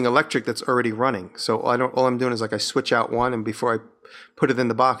I'm using electric that's already running. So all I'm doing is like I switch out one, and before I put it in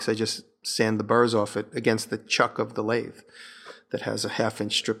the box, I just sand the burrs off it against the chuck of the lathe that has a 1/2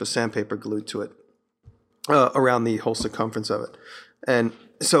 inch strip of sandpaper glued to it around the whole circumference of it. And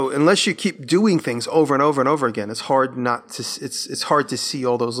so unless you keep doing things over and over and over again, it's hard to see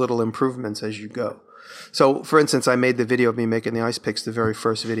all those little improvements as you go. So for instance, I made the video of me making the ice picks, the very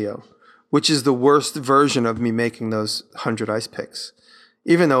first video, which is the worst version of me making those 100 ice picks.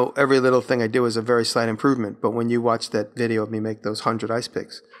 Even though every little thing I do is a very slight improvement, but when you watch that video of me make those 100 ice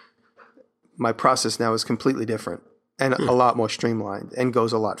picks, my process now is completely different and a lot more streamlined and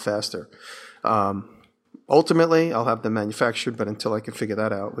goes a lot faster. Ultimately, I'll have them manufactured, but until I can figure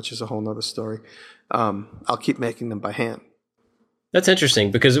that out, which is a whole nother story, I'll keep making them by hand. That's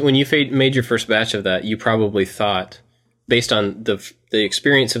interesting, because when you made your first batch of that, you probably thought, based on the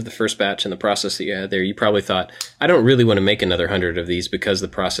experience of the first batch and the process that you had there, you probably thought, I don't really want to make another 100 of these because the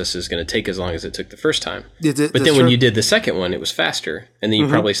process is going to take as long as it took the first time. But then when you did the second one, it was faster. And then you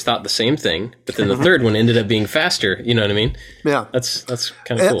probably thought the same thing, but then the third one ended up being faster. You know what I mean? Yeah. That's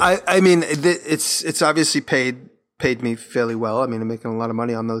kind of cool. I mean, it's obviously paid me fairly well. I mean, I'm making a lot of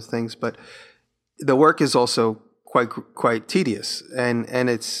money on those things, but the work is also quite tedious. And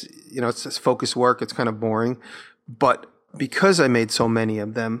it's, it's focused work. It's kind of boring. But because I made so many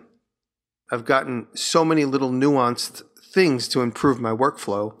of them, I've gotten so many little nuanced things to improve my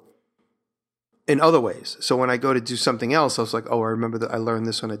workflow in other ways. So when I go to do something else, I was like, oh, I remember that I learned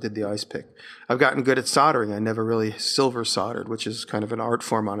this when I did the ice pick. I've gotten good at soldering. I never really silver soldered, which is kind of an art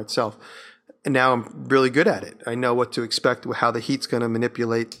form on itself. And now I'm really good at it. I know what to expect, how the heat's going to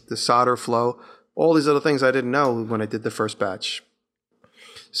manipulate the solder flow, all these other things I didn't know when I did the first batch.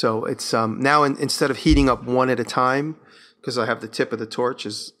 So it's now instead of heating up one at a time, because I have the tip of the torch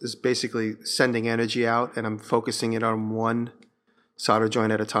is basically sending energy out, and I'm focusing it on one solder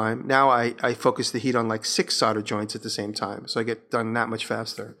joint at a time. Now I focus the heat on like 6 solder joints at the same time, so I get done that much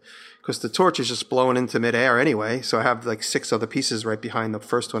faster. Because the torch is just blowing into midair anyway, so I have like 6 other pieces right behind the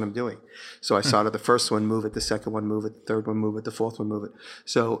first one I'm doing. So I solder the first one, move it, the second one, move it, the third one, move it, the fourth one, move it.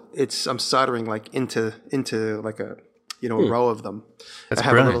 So I'm soldering like into like a row of them. That's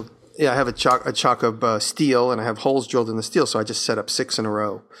brilliant. I have a chock of steel, and I have holes drilled in the steel, so I just set up 6 in a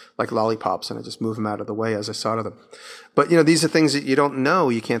row, like lollipops, and I just move them out of the way as I solder them. But, these are things that you don't know,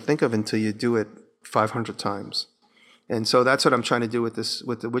 you can't think of until you do it 500 times. And so that's what I'm trying to do with the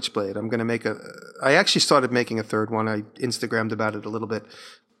Witchblade. I'm going to I actually started making a third one. I Instagrammed about it a little bit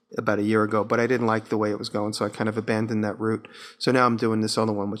about a year ago, but I didn't like the way it was going, so I kind of abandoned that route. So now I'm doing this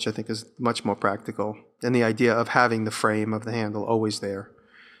other one, which I think is much more practical. And the idea of having the frame of the handle always there,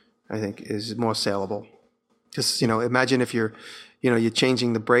 I think, is more saleable. Just, imagine if you're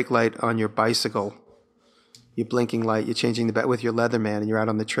changing the brake light on your bicycle, your blinking light, you're changing with your Leatherman, and you're out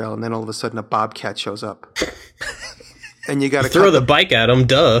on the trail, and then all of a sudden a bobcat shows up. And you got to throw the bike at him,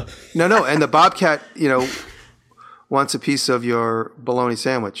 duh. No, and the bobcat, wants a piece of your bologna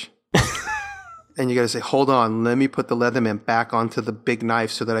sandwich. And you got to say, hold on, let me put the Leatherman back onto the big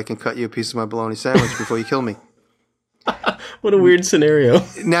knife so that I can cut you a piece of my bologna sandwich before you kill me. What a weird scenario.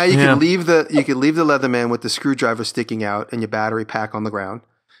 Now you could leave the Leatherman with the screwdriver sticking out and your battery pack on the ground,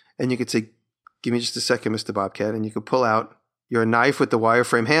 and you could say, "Give me just a second, Mr. Bobcat," and you could pull out your knife with the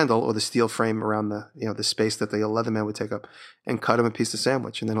wireframe handle or the steel frame around the space that the Leatherman would take up, and cut him a piece of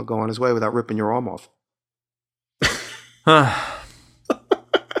sandwich, and then he'll go on his way without ripping your arm off.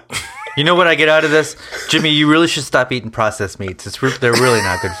 You know what I get out of this, Jimmy? You really should stop eating processed meats. They're really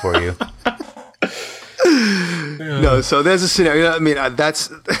not good for you. No, so there's a scenario. I mean, that's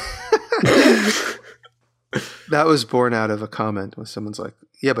that was born out of a comment where someone's like,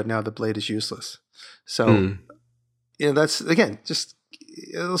 "Yeah, but now the blade is useless." So, that's again, just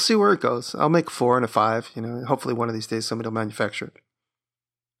we'll see where it goes. I'll make 4 and a 5. Hopefully one of these days somebody will manufacture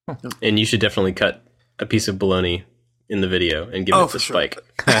it. And you should definitely cut a piece of bologna in the video and give it to Spike.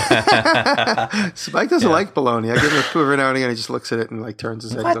 Spike doesn't like bologna. I give him a poo every now and again. He just looks at it and turns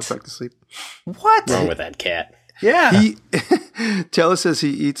his head and goes back to sleep. What? What's wrong with that cat? Yeah. Taylor says he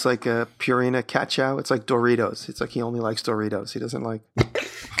eats like a Purina cat chow. It's like Doritos. It's like he only likes Doritos. He doesn't like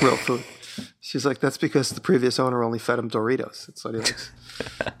real food. She's like, that's because the previous owner only fed him Doritos. That's what he likes.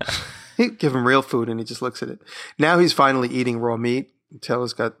 He'd give him real food and he just looks at it. Now he's finally eating raw meat.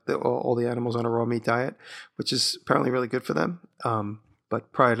 Taylor's got all the animals on a raw meat diet, which is apparently really good for them.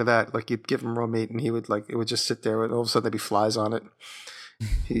 But prior to that, you'd give him raw meat and he would it would just sit there and all of a sudden there'd be flies on it.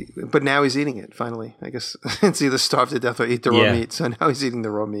 But now he's eating it finally. I guess it's either starve to death or eat the raw meat. So now he's eating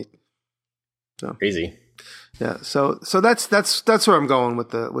the raw meat. So, crazy. Yeah. So that's where I'm going with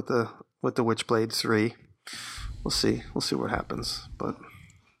the Witchblade 3. We'll see what happens. But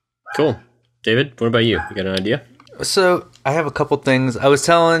cool. David, what about you? You got an idea? So I have a couple things. I was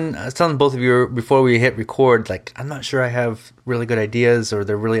telling both of you before we hit record, I'm not sure I have really good ideas or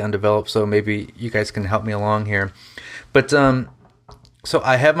they're really undeveloped. So maybe you guys can help me along here. But so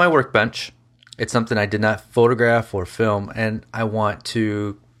I have my workbench. It's something I did not photograph or film, and I want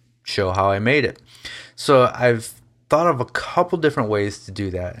to show how I made it. So I've thought of a couple different ways to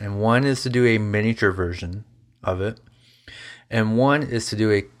do that. And one is to do a miniature version of it. And one is to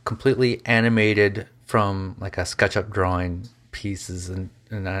do a completely animated from a SketchUp drawing pieces and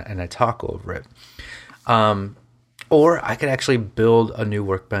I talk over it. Or I could actually build a new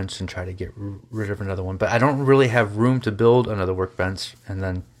workbench and try to get rid of another one. But I don't really have room to build another workbench and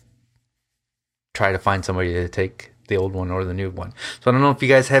then try to find somebody to take the old one or the new one. So I don't know if you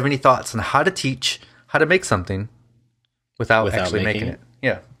guys have any thoughts on how to teach how to make something without actually making it.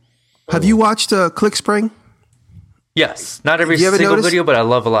 Yeah. Have you watched ClickSpring? Yes, not every single video, but I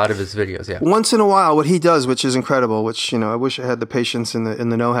love a lot of his videos. Yeah, once in a while, what he does, which is incredible, which I wish I had the patience and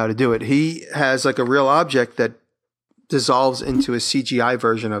the know-how to do it. He has a real object that dissolves into a CGI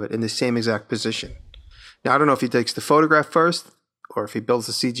version of it in the same exact position. Now I don't know if he takes the photograph first or if he builds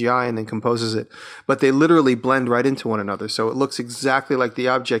the CGI and then composes it, but they literally blend right into one another. So it looks exactly like the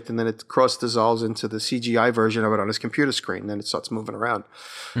object, and then it cross dissolves into the CGI version of it on his computer screen. Then it starts moving around.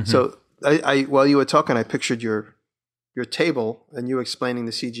 Mm-hmm. So I while you were talking, I pictured your your table and you explaining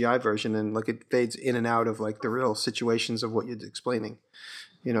the CGI version, and like it fades in and out of like the real situations of what you're explaining.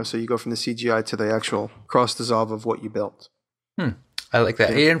 So you go from the CGI to the actual cross dissolve of what you built. I like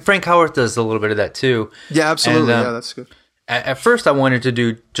that. Yeah. And Frank Howarth does a little bit of that too. Yeah, absolutely. Yeah, that's good. At first, I wanted to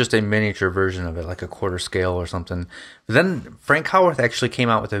do just a miniature version of it, like a quarter scale or something. But then Frank Howarth actually came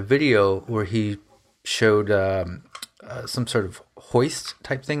out with a video where he showed some sort of hoist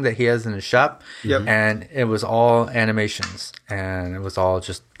type thing that he has in his shop. Yep. And it was all animations, and it was all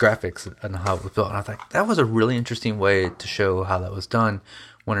just graphics and how it was built. And I thought that was a really interesting way to show how that was done.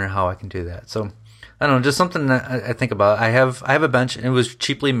 Wondering how I can do that. So I don't know, just something that I think about. I have a bench, and it was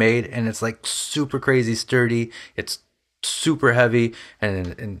cheaply made, and it's like super crazy sturdy. It's super heavy,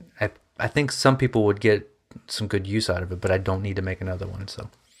 and I think some people would get some good use out of it, but I don't need to make another one. So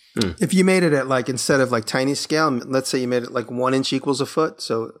if you made it at like, instead of like tiny scale, let's say you made it like 1 inch equals a foot,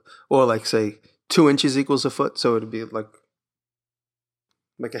 or like say 2 inches equals a foot, so it'd be like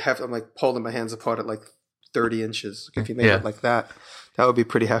I'm like holding my hands apart at like 30 inches. If you made it like that would be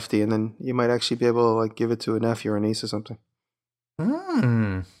pretty hefty, and then you might actually be able to like give it to a nephew or a niece or something.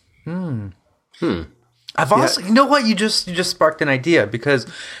 I've also, you know what, you just sparked an idea, because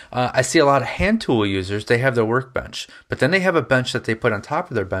I see a lot of hand tool users. They have their workbench, but then they have a bench that they put on top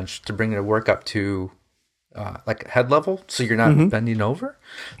of their bench to bring their work up to like head level, so you're not bending over.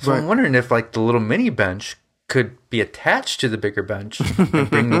 So I'm wondering if like the little mini bench could be attached to the bigger bench and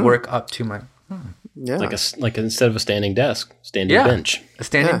bring the work up to my. Yeah, like instead of a standing desk, standing bench, a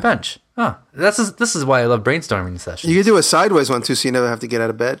standing bench. This is why I love brainstorming sessions. You could do a sideways one too, so you never have to get out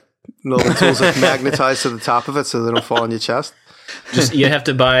of bed. And all the tools are magnetized to the top of it, so they don't fall on your chest. Just you have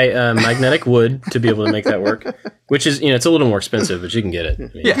to buy magnetic wood to be able to make that work, which is it's a little more expensive, but you can get it. I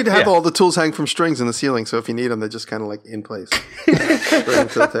mean, you could have all the tools hang from strings in the ceiling, so if you need them, they're just kind of like in place. Right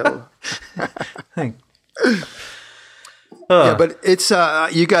into the table. Yeah, but it's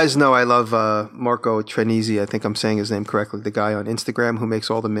you guys know I love Marco Trenisi. I think I'm saying his name correctly. The guy on Instagram who makes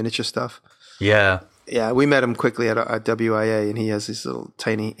all the miniature stuff. Yeah. Yeah, we met him quickly at WIA, and he has these little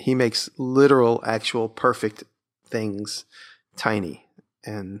tiny. He makes literal, actual, perfect things tiny,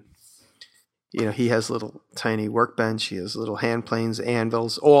 and he has little tiny workbench. He has little hand planes,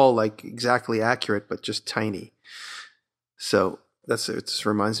 anvils, all like exactly accurate, but just tiny. So it just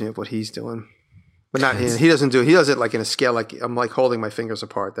reminds me of what he's doing. But not he doesn't do it. He does it like in a scale, like I'm like holding my fingers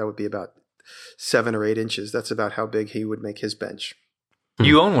apart. That would be about 7 or 8 inches. That's about how big he would make his bench.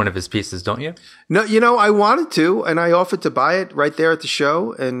 You own one of his pieces, don't you? No, I wanted to, and I offered to buy it right there at the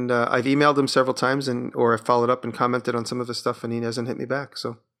show, and I've emailed him several times, or I followed up and commented on some of his stuff, and he hasn't hit me back.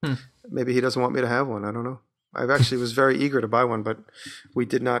 So maybe he doesn't want me to have one. I don't know. I actually was very eager to buy one, but we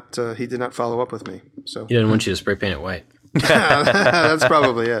did not. He did not follow up with me. So he didn't want you to spray paint it white. That's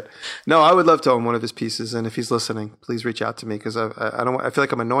probably it. No, I would love to own one of his pieces, and if he's listening, please reach out to me, because I don't. I feel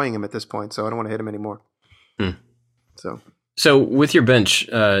like I'm annoying him at this point, so I don't want to hit him anymore. So with your bench,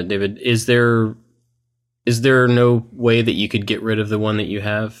 David, is there no way that you could get rid of the one that you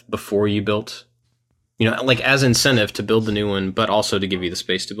have before you built? Like as incentive to build the new one, but also to give you the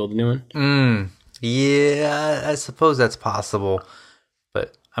space to build the new one? Yeah, I suppose that's possible.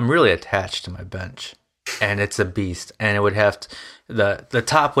 But I'm really attached to my bench, and it's a beast. And it would have to, the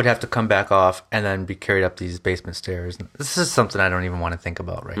top would have to come back off and then be carried up these basement stairs. This is something I don't even want to think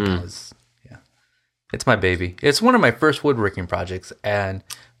about right now. It's my baby. It's one of my first woodworking projects, and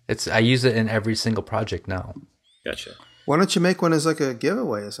I use it in every single project now. Gotcha. Why don't you make one as like a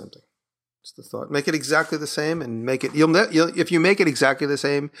giveaway or something? It's the thought. Make it exactly the same, and make it. You'll if you make it exactly the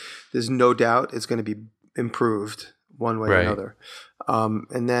same, there's no doubt it's going to be improved one way or another,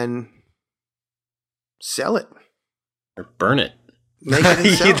 and then sell it or burn it. Make it and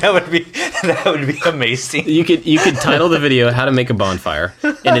sell. that would be amazing. You could title the video "How to Make a Bonfire,"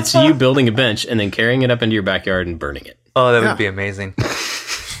 and it's you building a bench and then carrying it up into your backyard and burning it. Oh, that would be amazing.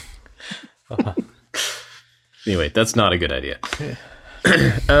 Anyway, that's not a good idea.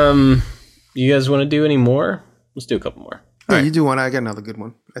 You guys want to do any more? Let's do a couple more. All right. You do one. I got another good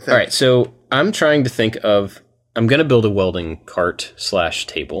one, I think. All right. So I'm trying to think of. I'm going to build a welding cart /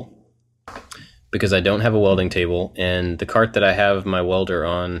 table, because I don't have a welding table, and the cart that I have my welder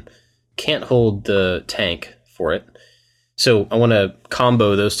on can't hold the tank for it. So I want to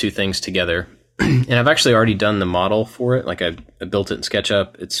combo those two things together. And I've actually already done the model for it. Like I built it in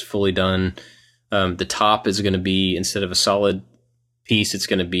SketchUp. It's fully done. The top is going to be, instead of a solid piece, it's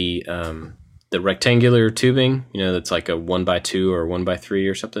going to be the rectangular tubing, that's like a 1x2 or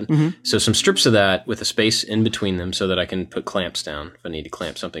 1x3 or something. Mm-hmm. So some strips of that with a space in between them so that I can put clamps down if I need to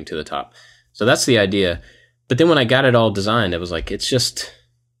clamp something to the top. So that's the idea. But then when I got it all designed, I was like, it's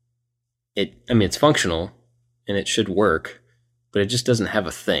functional, and it should work, but it just doesn't have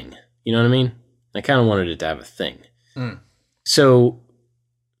a thing. You know what I mean? I kind of wanted it to have a thing. So,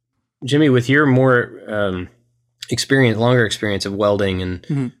 Jimmy, with your more longer experience of welding,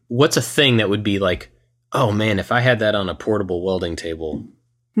 and what's a thing that would be like, oh man, if I had that on a portable welding table?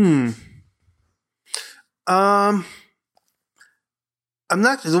 The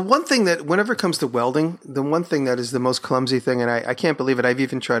one thing that, whenever it comes to welding, the one thing that is the most clumsy thing, and I can't believe it, I've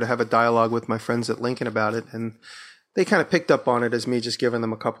even tried to have a dialogue with my friends at Lincoln about it, and they kind of picked up on it as me just giving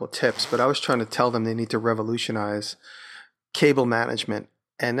them a couple of tips, but I was trying to tell them they need to revolutionize cable management.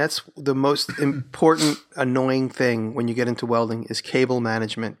 And that's the most important, annoying thing when you get into welding is cable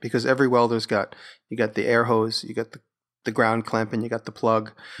management, because every welder's you got the air hose, you got the ground clamp, and you got the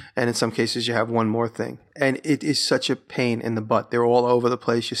plug. And in some cases you have one more thing. And it is such a pain in the butt. They're all over the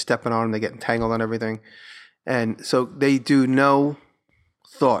place. You're stepping on them. They get entangled on everything. And so they do no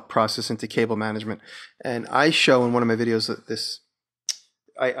thought process into cable management. And I show in one of my videos that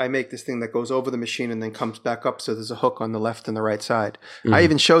I make this thing that goes over the machine and then comes back up, so there's a hook on the left and the right side. I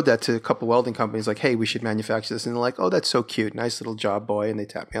even showed that to a couple welding companies, like, hey, we should manufacture this. And they're like, oh, that's so cute. Nice little job, boy. And they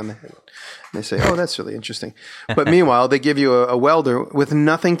tap me on the head. And they say, oh, that's really interesting. But meanwhile, they give you a welder with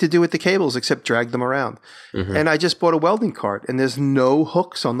nothing to do with the cables except drag them around. And I just bought a welding cart, and there's no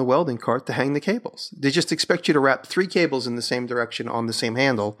hooks on the welding cart to hang the cables. They just expect you to wrap 3 cables in the same direction on the same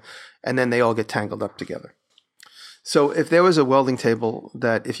handle, and then they all get tangled up together. So if there was a welding table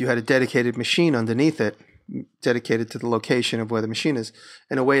that, if you had a dedicated machine underneath it, dedicated to the location of where the machine is,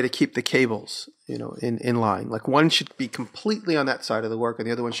 and a way to keep the cables, in line, like one should be completely on that side of the work and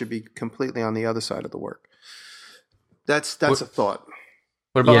the other one should be completely on the other side of the work. That's a thought.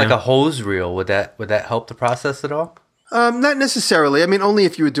 What about like a hose reel? Would that help the process at all? Not necessarily. I mean, only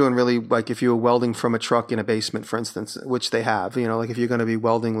if you were doing really, like if you were welding from a truck in a basement, for instance, which they have, like if you're going to be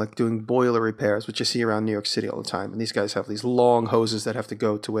welding, like doing boiler repairs, which you see around New York City all the time. And these guys have these long hoses that have to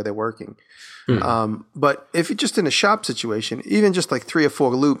go to where they're working. But if you're just in a shop situation, even just like 3 or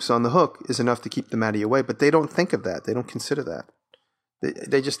 4 loops on the hook is enough to keep them out of your way. But they don't think of that. They don't consider that.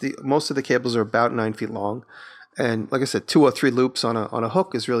 Most of the cables are about 9 feet long. And like I said, 2 or 3 loops on a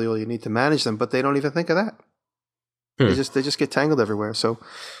hook is really all you need to manage them. But they don't even think of that. They just get tangled everywhere. So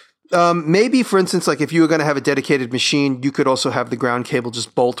maybe, for instance, like if you were going to have a dedicated machine, you could also have the ground cable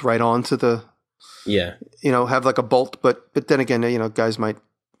just bolt right onto the, have like a bolt. But then again, guys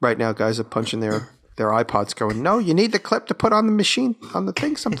are punching their iPods going, no, you need the clip to put on the machine, on the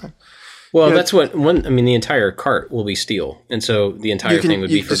thing sometime. Well, that's the entire cart will be steel. And so the entire thing would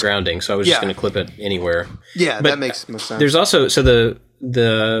be for grounding. So I was just going to clip it anywhere. Yeah, that makes most sense. There's also, so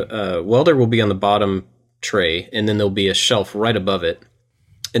the welder will be on the bottom tray, and then there'll be a shelf right above it,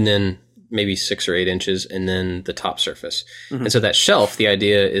 and then maybe 6 or 8 inches, and then the top surface. And so that shelf, the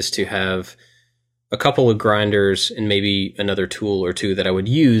idea is to have a couple of grinders and maybe another tool or 2 that I would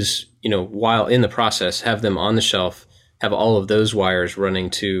use, while in the process, have them on the shelf, have all of those wires running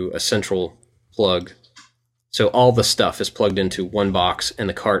to a central plug. So all the stuff is plugged into one box, and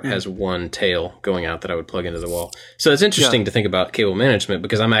the cart has one tail going out that I would plug into the wall. So it's interesting to think about cable management,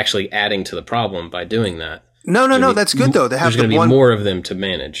 because I'm actually adding to the problem by doing that. No, that's good though. There's going to be more of them to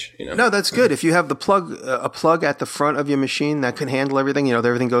manage. No, that's good. If you have a plug at the front of your machine that can handle everything,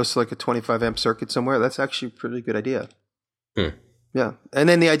 everything goes to like a 25 amp circuit somewhere. That's actually a pretty good idea. Yeah, and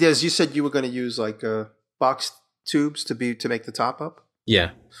then the idea is, you said you were going to use like box tubes to make the top up.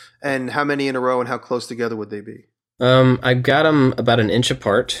 Yeah. And how many in a row and how close together would they be? I've got them about an inch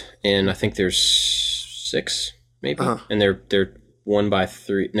apart, and I think there's 6 maybe, and they're 1 by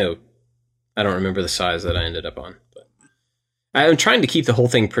 3. No, I don't remember the size that I ended up on. But I'm trying to keep the whole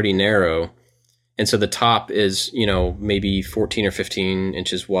thing pretty narrow, and so the top is maybe 14 or 15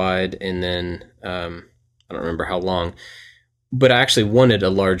 inches wide, and then I don't remember how long. But I actually wanted a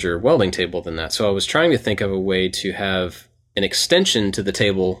larger welding table than that, so I was trying to think of a way to have an extension to the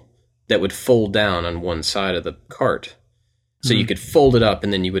table that would fold down on one side of the cart. So you could fold it up,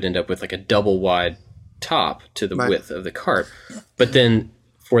 and then you would end up with like a double wide top to the width of the cart. But then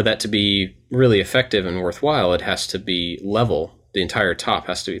for that to be really effective and worthwhile, it has to be level. The entire top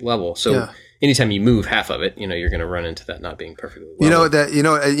has to be level. So anytime you move half of it, you're going to run into that not being perfectly level. You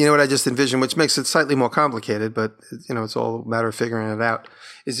know what I just envisioned, which makes it slightly more complicated, but it's all a matter of figuring it out,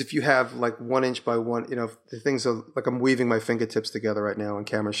 is if you have like 1 inch by 1, the things are like, I'm weaving my fingertips together right now on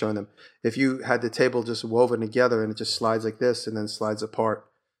camera showing them. If you had the table just woven together and it just slides like this and then slides apart.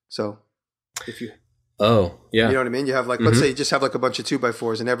 So if you... Oh, yeah. You know what I mean? You have like, let's say you just have like a bunch of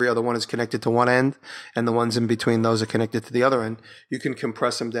 2x4s and every other one is connected to one end, and the ones in between those are connected to the other end. You can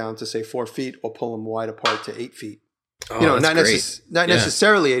compress them down to say 4 feet or pull them wide apart to 8 feet. Oh, not great. not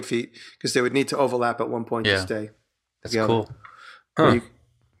necessarily 8 feet, because they would need to overlap at one point to stay. That's cool. Huh.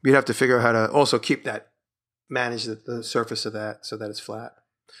 You'd have to figure out how to also manage the surface of that so that it's flat.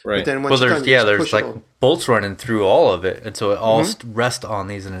 Right. But then once there's like bolts running through all of it, and so it all rests on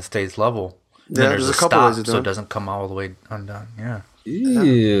these and it stays level. And then there's a couple ways to do it, so it doesn't come all the way undone. Yeah.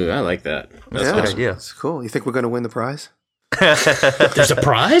 Ew, I like that. That's a good idea. It's cool. You think we're going to win the prize? There's a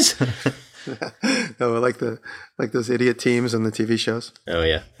prize? No, like those idiot teams on the TV shows. Oh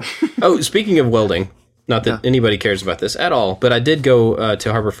yeah. Oh, speaking of welding, not that anybody cares about this at all, but I did go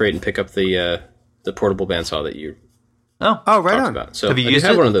to Harbor Freight and pick up the portable bandsaw that you right on. about. So have you I used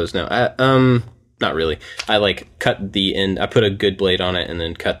have it? one of those now. Not really. I cut the end. I put a good blade on it and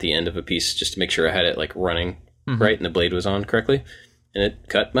then cut the end of a piece just to make sure I had it like running right and the blade was on correctly, and it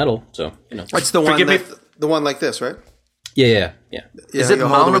cut metal. So it's the one the one like this, right? Yeah. Is it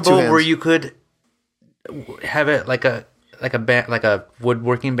mountable where you could have it like a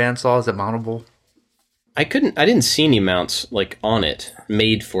woodworking bandsaw? Is it mountable? I didn't see any mounts like on it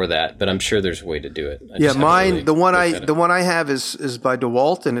made for that, but I'm sure there's a way to do it. Mine, the one I have is by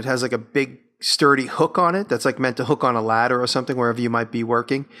DeWalt, and it has like a big sturdy hook on it that's like meant to hook on a ladder or something wherever you might be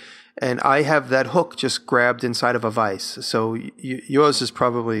working. And I have that hook just grabbed inside of a vise. So yours is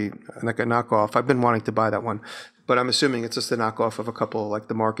probably like a knockoff. I've been wanting to buy that one, but I'm assuming it's just a knockoff of a couple like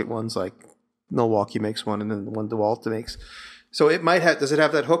the market ones, like Milwaukee makes one and then the one DeWalt makes. So it might have, does it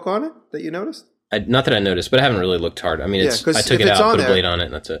have that hook on it that you noticed? Not that I noticed, but I haven't really looked hard. I mean, I took it out, put a blade on it,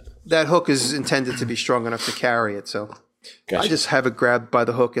 and that's it. That hook is intended to be strong enough to carry it. So gotcha. I just have it grabbed by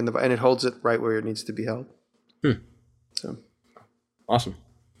the hook and it holds it right where it needs to be held. So awesome.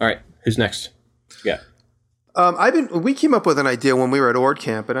 All right, who's next? Yeah. We came up with an idea when we were at Ord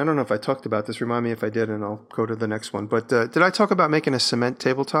Camp, and I don't know if I talked about this. Remind me if I did, and I'll go to the next one. But did I talk about making a cement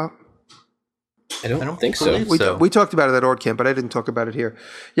tabletop? I don't think so. We talked about it at Ord Camp, but I didn't talk about it here.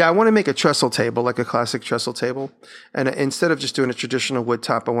 Yeah, I want to make a trestle table, like a classic trestle table. And instead of just doing a traditional wood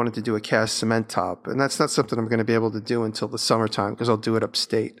top, I wanted to do a cast cement top. And that's not something I'm going to be able to do until the summertime because I'll do it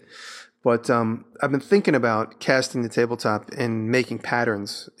upstate. But I've been thinking about casting the tabletop and making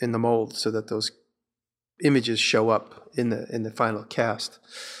patterns in the mold so that those images show up in the final cast.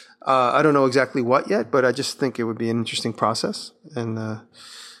 I don't know exactly what yet, but I just think it would be an interesting process. And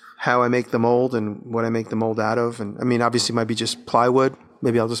how I make the mold and what I make the mold out of. And I mean, obviously it might be just plywood.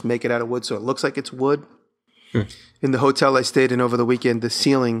 Maybe I'll just make it out of wood so it looks like it's wood. In the hotel I stayed in over the weekend, the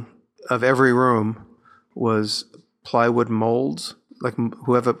ceiling of every room was plywood molds. Like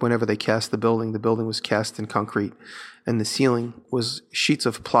whenever they cast the building was cast in concrete. And the ceiling was sheets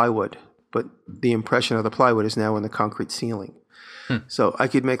of plywood. But the impression of the plywood is now in the concrete ceiling. So I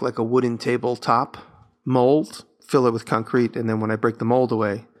could make like a wooden tabletop mold, fill it with concrete, and then when I break the mold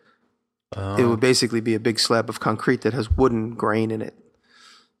away, it would basically be a big slab of concrete that has wooden grain in it.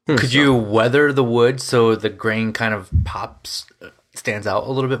 Could you weather the wood so the grain kind of stands out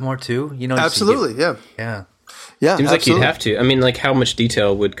a little bit more too? Absolutely, yeah. Yeah, seems like you'd have to. I mean, like how much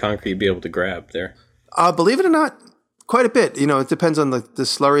detail would concrete be able to grab there? Believe it or not, quite a bit. It depends on the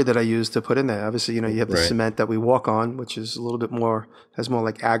slurry that I use to put in there. Obviously, you have the cement that we walk on, which is a little bit more, has more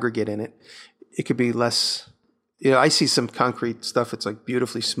like aggregate in it. It could be less. I see some concrete stuff. It's like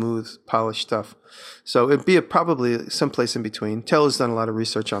beautifully smooth, polished stuff. So it'd be probably someplace in between. Taylor's done a lot of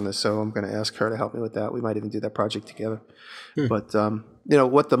research on this, so I'm going to ask her to help me with that. We might even do that project together. But,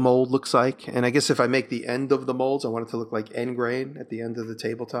 what the mold looks like. And I guess if I make the end of the molds, I want it to look like end grain at the end of the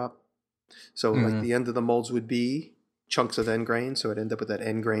tabletop. So like the end of the molds would be chunks of end grain. So it'd end up with that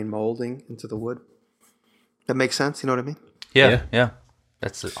end grain molding into the wood. That makes sense? You know what I mean? Yeah.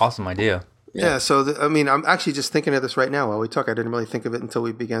 That's an awesome idea. Yeah, so I'm actually just thinking of this right now while we talk. I didn't really think of it until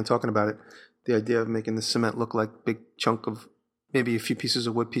we began talking about it. The idea of making the cement look like a big chunk of maybe a few pieces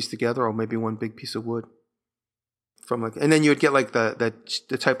of wood pieced together, or maybe one big piece of wood. And then you would get like the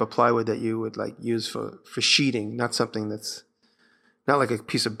type of plywood that you would like use for sheeting, not something that's not like a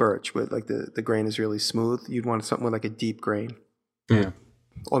piece of birch, but like the grain is really smooth. You'd want something with like a deep grain. Yeah.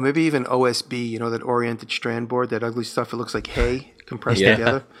 Or maybe even OSB, that oriented strand board, that ugly stuff. It looks like hay compressed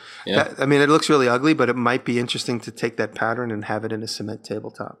together. Yeah. It looks really ugly, but it might be interesting to take that pattern and have it in a cement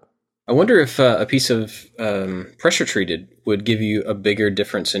tabletop. I wonder if a piece of pressure treated would give you a bigger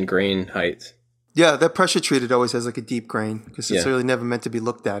difference in grain height. Yeah, that pressure treated always has like a deep grain because it's really never meant to be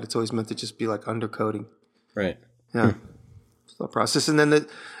looked at. It's always meant to just be like undercoating. Right. Yeah. Slow process. And then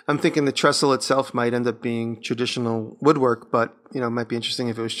I'm thinking the trestle itself might end up being traditional woodwork, but it might be interesting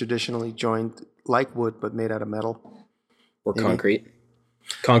if it was traditionally joined like wood but made out of metal. Or concrete.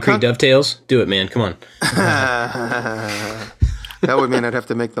 Concrete dovetails? Do it, man. Come on. That would mean I'd have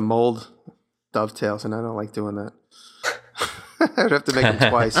to make the mold dovetails, and I don't like doing that. I'd have to make them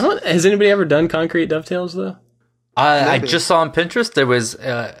twice. Has anybody ever done concrete dovetails though? I just saw on Pinterest there was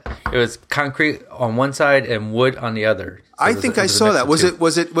it was concrete on one side and wood on the other. So I think I saw that. Was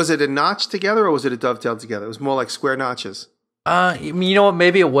it a notch together or was it a dovetail together? It was more like square notches. You know what?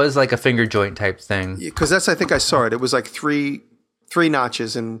 Maybe it was like a finger joint type thing. Because I think I saw it. It was like three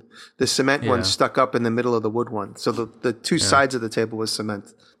notches, and the cement one stuck up in the middle of the wood one. So the two sides of the table was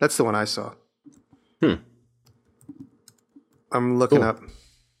cement. That's the one I saw. I'm looking up.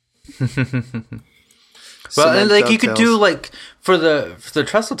 Well, and like you could do like for the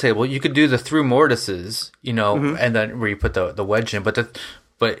trestle table, you could do the through mortises, you know, and then where you put the wedge in.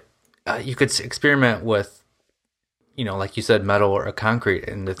 But you could experiment with, you know, like you said, metal or a concrete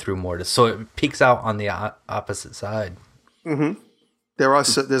in the through mortise, so it peeks out on the opposite side. Mm-hmm.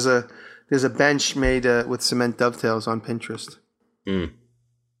 There's a bench made with cement dovetails on Pinterest.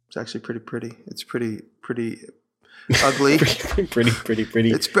 It's actually pretty. It's pretty ugly. pretty.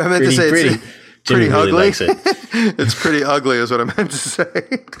 I meant to say it's pretty really ugly. Likes it. It's pretty ugly, is what I meant to say.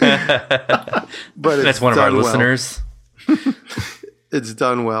 But it's that's one of our listeners. It's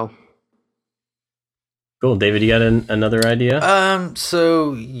done well. Cool, David. You got another idea?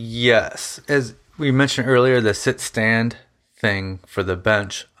 So yes, as we mentioned earlier, the sit stand thing for the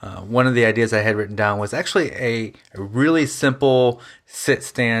bench. One of the ideas I had written down was actually a really simple sit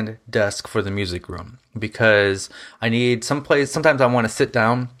stand desk for the music room, because I need someplace. Sometimes I want to sit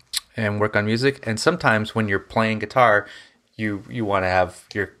down and work on music, and sometimes when you're playing guitar, you want to have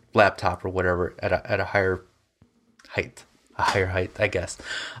your laptop or whatever at a higher height, I guess.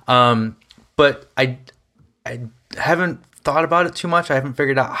 But I haven't thought about it too much. I haven't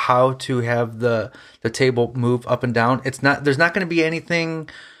figured out how to have the table move up and down. There's not going to be anything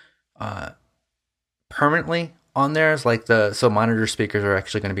permanently on there. It's like so monitor speakers are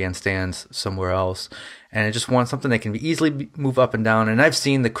actually going to be on stands somewhere else. And I just want something that can be easily move up and down. And I've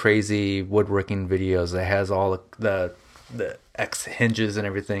seen the crazy woodworking videos that has all the X hinges and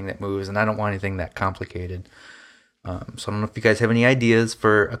everything that moves, and I don't want anything that complicated. So I don't know if you guys have any ideas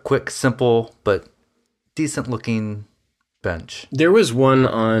for a quick, simple, but decent looking bench. There was one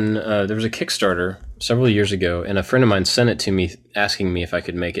on, there was a Kickstarter several years ago, and a friend of mine sent it to me asking me if I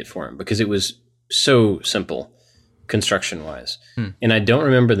could make it for him, because it was so simple construction wise. And I don't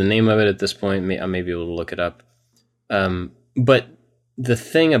remember the name of it at this point. I may be able to look it up. But the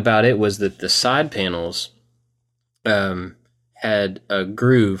thing about it was that the side panels had a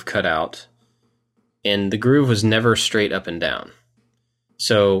groove cut out, and the groove was never straight up and down.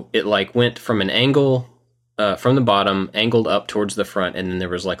 So it like went from an angle from the bottom, angled up towards the front, and then there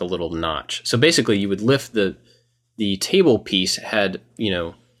was like a little notch. So basically you would lift the table piece had,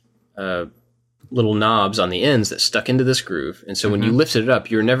 little knobs on the ends that stuck into this groove. And so when you lifted it up,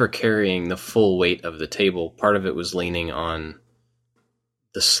 you're never carrying the full weight of the table. Part of it was leaning on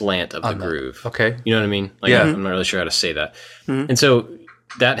the slant of the groove. Okay. You know what I mean? Like, yeah. I'm not really sure how to say that. And so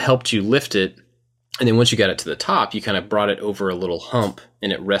that helped you lift it. And then once you got it to the top, you kind of brought it over a little hump,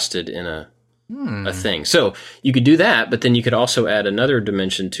 and it rested in a thing. So you could do that, but then you could also add another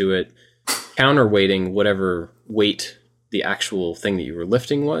dimension to it, counterweighting whatever weight the actual thing that you were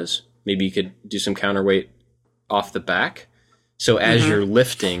lifting was. Maybe you could do some counterweight off the back. So as you're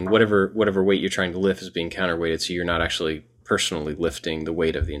lifting, whatever weight you're trying to lift is being counterweighted, so you're not actually personally lifting the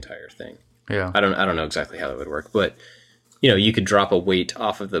weight of the entire thing. Yeah. I don't know exactly how that would work, but you could drop a weight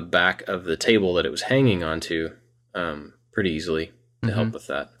off of the back of the table that it was hanging onto pretty easily to help with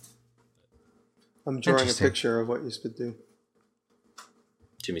that. I'm drawing a picture of what you should do.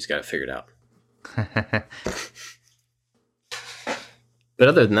 Jimmy's got it figured out. But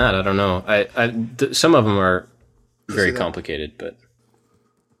other than that, I don't know. Some of them are very complicated, but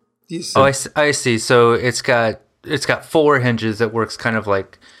I see. So it's got 4 hinges that works kind of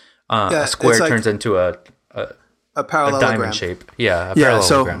like a square turns into a parallelogram. A diamond shape. Yeah,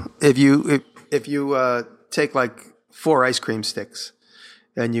 parallelogram. So if you take like 4 ice cream sticks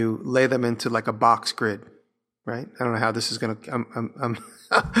and you lay them into like a box grid, right? I don't know how this is going to.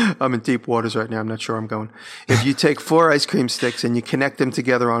 I'm in deep waters right now. I'm not sure I'm going. If you take 4 ice cream sticks and you connect them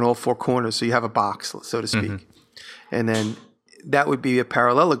together on all 4 corners, so you have a box, so to speak, and then that would be a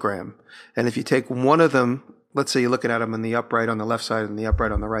parallelogram. And if you take one of them, let's say you're looking at them in the upright on the left side and the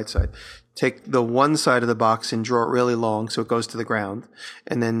upright on the right side, take the one side of the box and draw it really long so it goes to the ground,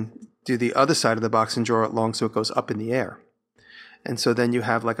 and then do the other side of the box and draw it long so it goes up in the air. And so then you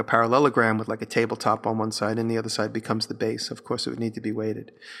have like a parallelogram with like a tabletop on one side, and the other side becomes the base. Of course, it would need to be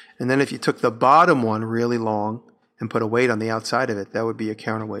weighted. And then if you took the bottom one really long and put a weight on the outside of it, that would be a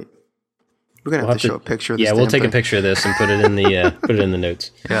counterweight. We're going to have to show a picture of this. Yeah, we'll take a picture of this and put it in the notes.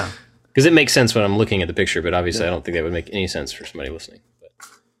 Yeah. Because it makes sense when I'm looking at the picture, but obviously I don't think that would make any sense for somebody listening. But.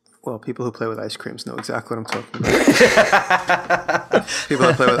 Well, people who play with ice creams know exactly what I'm talking about. People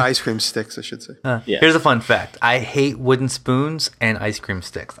that play with ice cream sticks, I should say. Here's a fun fact. I hate wooden spoons and ice cream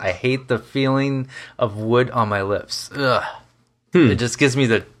sticks. I hate the feeling of wood on my lips. Ugh. It just gives me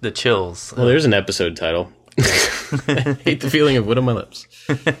the chills. Well, there's an episode title. Hate the feeling of wood on my lips.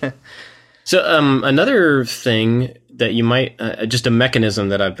 So another thing that you might, just a mechanism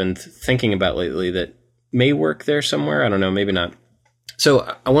that I've been thinking about lately that may work there somewhere. I don't know, maybe not.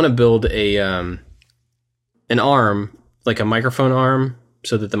 So I want to build an arm, like a microphone arm,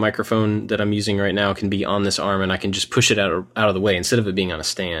 so that the microphone that I'm using right now can be on this arm and I can just push it out of the way instead of it being on a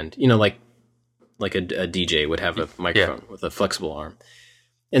stand. You know, like a DJ would have a microphone with a flexible arm.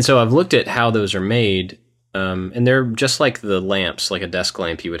 And so I've looked at how those are made, and they're just like the lamps, like a desk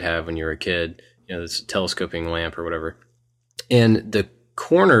lamp you would have when you were a kid, you know, this telescoping lamp or whatever. And the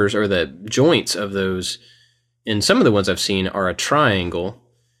corners or the joints of those, in some of the ones I've seen, are a triangle.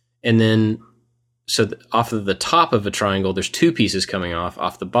 And then, off of the top of a triangle, there's two pieces coming off.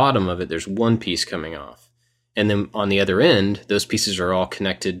 Off the bottom of it, there's one piece coming off. And then on the other end, those pieces are all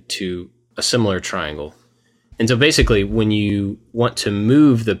connected to a similar triangle. And so basically, when you want to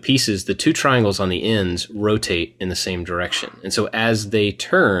move the pieces, the two triangles on the ends rotate in the same direction. And so as they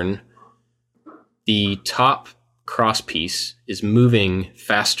turn, the top cross piece is moving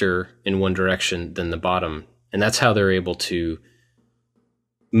faster in one direction than the bottom. And that's how they're able to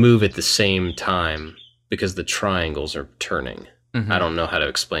move at the same time, because the triangles are turning. I don't know how to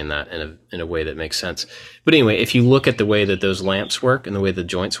explain that in a way that makes sense. But anyway, if you look at the way that those lamps work and the way the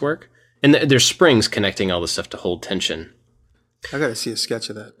joints work, and there's springs connecting all this stuff to hold tension. I got to see a sketch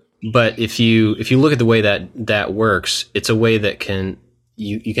of that. But if you look at the way that works, it's a way that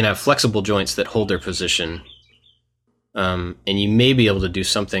you can have flexible joints that hold their position, and you may be able to do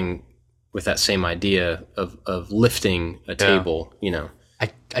something with that same idea of lifting a table. You know,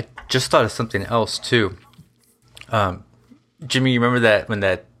 I just thought of something else too. Jimmy, you remember that when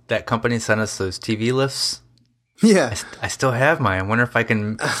that company sent us those TV lifts? Yeah. I still have mine. I wonder if I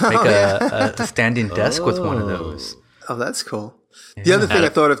can make a standing desk with one of those. Oh, that's cool. The other thing I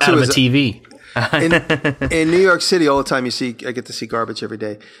thought of too is a TV. In New York City, all the time I get to see garbage every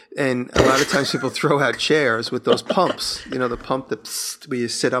day, and a lot of times people throw out chairs with those pumps. You know, the pump where you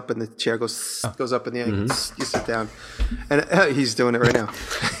sit up and the chair goes up in the air. You sit down, and he's doing it right now.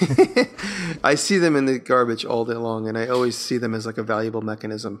 I see them in the garbage all day long, and I always see them as like a valuable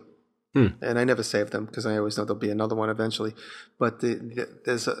mechanism. And I never save them because I always know there'll be another one eventually. But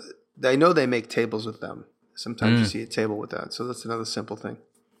I know they make tables with them. Sometimes you see a table with that, so that's another simple thing.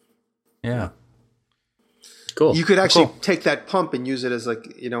 Yeah. Cool. You could actually take that pump and use it as,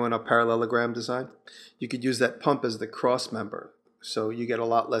 like, you know, in a parallelogram design. You could use that pump as the cross member. So you get a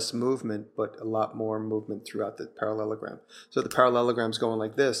lot less movement, but a lot more movement throughout the parallelogram. So the parallelogram's going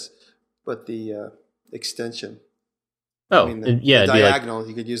like this, but the extension. Oh, the diagonal.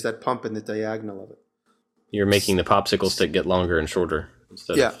 You could use that pump in the diagonal of it. You're making the popsicle stick get longer and shorter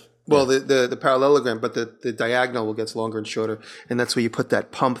instead of... Well, the parallelogram, but the diagonal gets longer and shorter, and that's where you put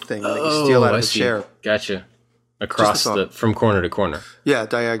that pump thing that you steal out of the chair. Gotcha. Across from corner to corner. Yeah,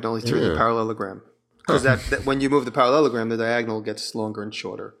 diagonally through the parallelogram. Because that when you move the parallelogram, the diagonal gets longer and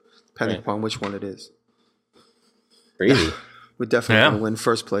shorter, depending upon which one it is. Crazy. We're definitely going to win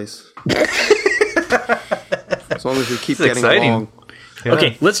first place. As long as we keep getting along. Yeah.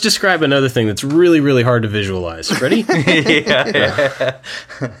 Okay, let's describe another thing that's really, really hard to visualize. Ready?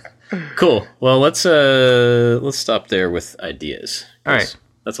 Cool. Well, let's stop there with ideas. All right.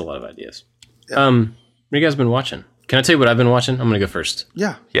 That's a lot of ideas. Yeah. What have you guys been watching? Can I tell you what I've been watching? I'm going to go first.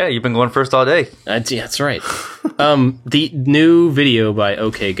 Yeah. Yeah, you've been going first all day. That's right. The new video by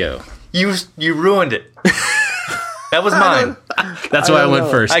OK Go. You ruined it. That was mine. That's why I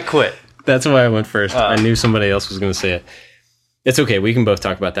went first. I quit. That's why I went first. I knew somebody else was going to say it. It's okay. We can both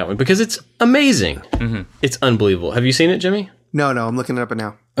talk about that one because it's amazing. Mm-hmm. It's unbelievable. Have you seen it, Jimmy? No. I'm looking it up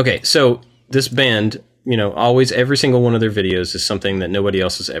now. Okay. So this band, you know, always every single one of their videos is something that nobody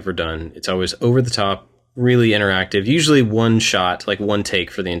else has ever done. It's always over the top, really interactive, usually one shot, like one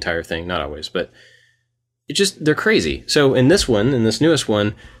take for the entire thing. Not always, but they're crazy. So in this newest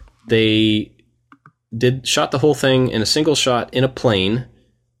one, they shot the whole thing in a single shot in a plane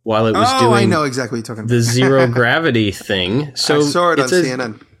while it was doing I know exactly what you're talking about. the zero gravity thing. So I saw it on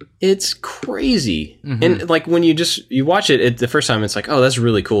CNN. It's crazy. Mm-hmm. And like when you watch it the first time, it's like, oh, that's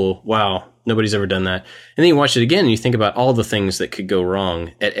really cool. Wow. Nobody's ever done that. And then you watch it again and you think about all the things that could go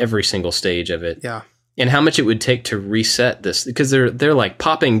wrong at every single stage of it. Yeah. And how much it would take to reset this, because they're like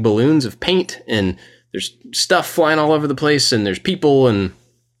popping balloons of paint and there's stuff flying all over the place and there's people and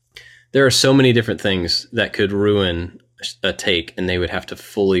there are so many different things that could ruin a take, and they would have to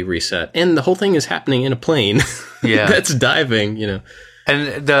fully reset. And the whole thing is happening in a plane. Yeah. That's diving, you know.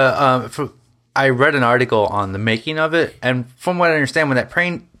 And I read an article on the making of it, and from what I understand, when that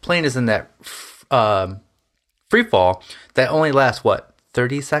plane is in that free fall, that only lasts,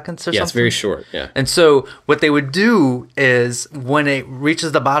 30 seconds or something? Yeah, it's very short, yeah. And so what they would do is when it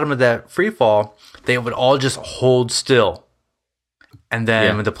reaches the bottom of that free fall, they would all just hold still. And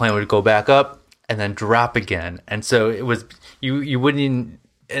then when the plane would go back up and then drop again. And so it was, you wouldn't even,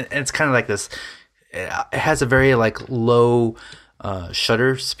 and it's kind of like this, it has a very like low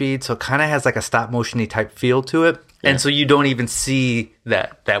shutter speed. So it kind of has like a stop motion-y type feel to it. Yeah. And so you don't even see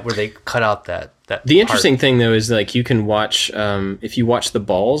that where they cut out that The interesting thing, though, is like you can watch, if you watch the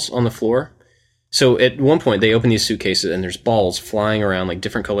balls on the floor. So at one point, they open these suitcases and there's balls flying around, like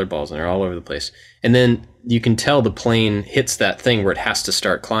different colored balls, and they're all over the place. And then you can tell the plane hits that thing where it has to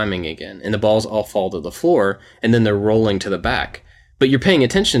start climbing again. And the balls all fall to the floor, and then they're rolling to the back. But you're paying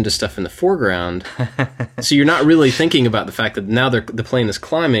attention to stuff in the foreground, so you're not really thinking about the fact that now the plane is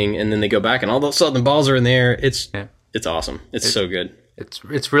climbing, and then they go back, and all of a sudden the balls are in the air. It's awesome. It's so good.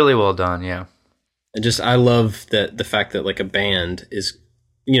 It's really well done, yeah. And just, I love that the fact that like a band is,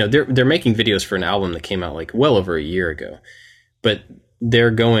 you know, they're making videos for an album that came out like well over a year ago, but they're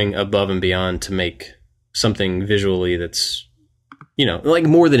going above and beyond to make something visually that's, you know, like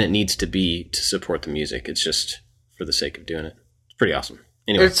more than it needs to be to support the music. It's just for the sake of doing it. It's pretty awesome.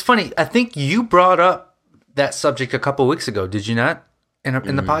 Anyway. It's funny. I think you brought up that subject a couple of weeks ago, did you not? In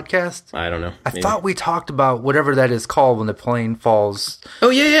the podcast? I don't know. I thought we talked about whatever that is called when the plane falls. Oh,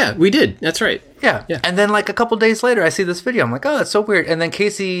 yeah, we did. That's right. Yeah. And then like a couple days later, I see this video. I'm like, oh, that's so weird. And then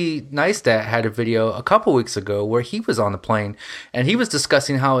Casey Neistat had a video a couple weeks ago where he was on the plane, and he was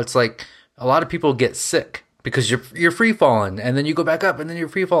discussing how it's like a lot of people get sick because you're free falling, and then you go back up, and then you're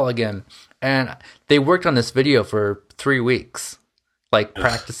free fall again. And they worked on this video for 3 weeks, like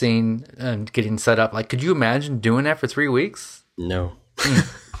practicing and getting set up. Like, could you imagine doing that for 3 weeks? No.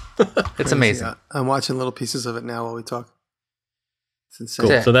 It's amazing. Yeah, I'm watching little pieces of it now while we talk. It's insane.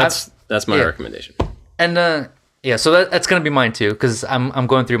 Cool. So that's my recommendation. And so that's gonna be mine too, because I'm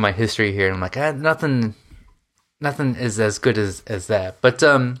going through my history here, and I'm like, nothing is as good as that. But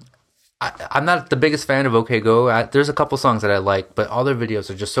I'm not the biggest fan of OK Go. There's a couple songs that I like, but all their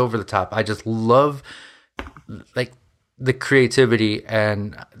videos are just over the top. I just love like the creativity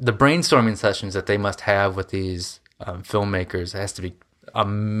and the brainstorming sessions that they must have with these filmmakers. It has to be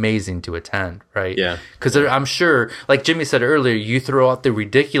amazing to attend, right? Yeah. Because I'm sure, like Jimmy said earlier, you throw out the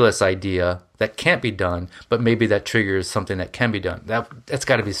ridiculous idea that can't be done, but maybe that triggers something that can be done. That's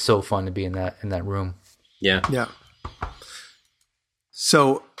got to be so fun to be in that room. Yeah. Yeah.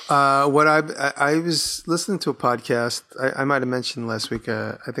 So what I was listening to a podcast. I might have mentioned last week.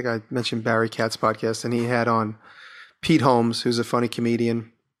 I think I mentioned Barry Katz's podcast, and he had on Pete Holmes, who's a funny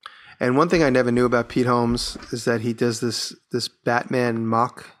comedian. And one thing I never knew about Pete Holmes is that he does this Batman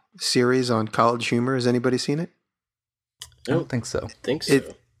mock series on College Humor. Has anybody seen it? I don't think so. I think so.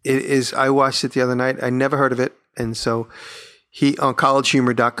 It is. I watched it the other night. I never heard of it, and so he on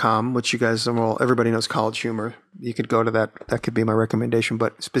collegehumor.com, which you guys everybody knows College Humor. You could go to that. That could be my recommendation.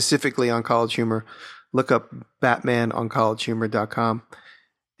 But specifically on College Humor, look up Batman on collegehumor.com.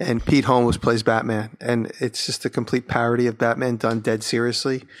 And Pete Holmes plays Batman. And it's just a complete parody of Batman done dead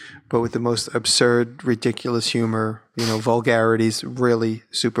seriously, but with the most absurd, ridiculous humor, vulgarities, really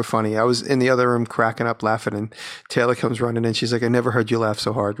super funny. I was in the other room cracking up laughing, and Taylor comes running in. She's like, I never heard you laugh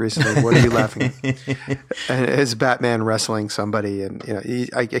so hard recently. What are you laughing at? And it's Batman wrestling somebody. And,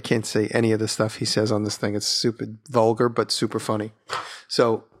 I can't say any of the stuff he says on this thing. It's super vulgar, but super funny.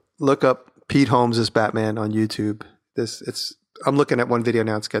 So look up Pete Holmes as Batman on YouTube. I'm looking at one video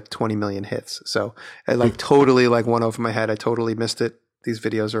now. It's got 20 million hits. So I totally went over my head. I totally missed it. These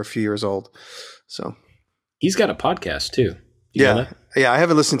videos are a few years old. So he's got a podcast too. You know that? Yeah. I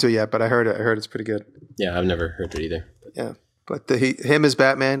haven't listened to it yet, but I heard it. I heard it's pretty good. Yeah. I've never heard it either. Yeah. But him as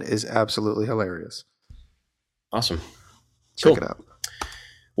Batman is absolutely hilarious. Awesome. Check it out.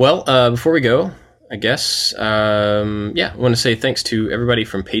 Well, before we go, I guess, I want to say thanks to everybody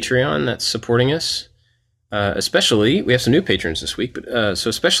from Patreon that's supporting us. Especially, we have some new patrons this week, but so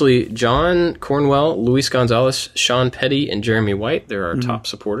especially John Cornwell, Luis Gonzalez, Sean Petty, and Jeremy White. They're our top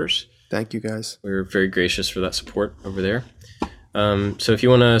supporters. Thank you, guys. We're very gracious for that support over there. So if you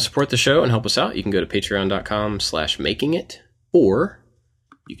want to support the show and help us out, you can go to patreon.com/makingit, or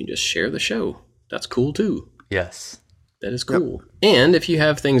you can just share the show. That's cool too. Yes. That is cool. Yep. And if you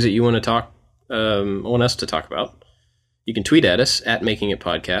have things that you want to want us to talk about, you can tweet at us at Making It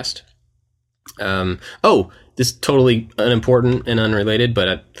Podcast. This this is totally unimportant and unrelated, but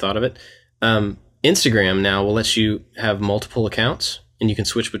I thought of it. Instagram now will let you have multiple accounts, and you can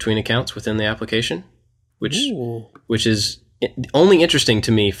switch between accounts within the application, which is only interesting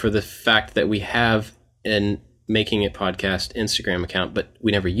to me for the fact that we have an Making It podcast Instagram account, but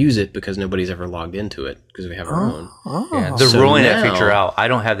we never use it because nobody's ever logged into it because we have our own. Yeah, they're rolling that feature out. I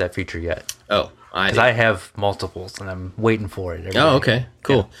don't have that feature yet. Oh, because I have multiples and I'm waiting for it. Oh, okay,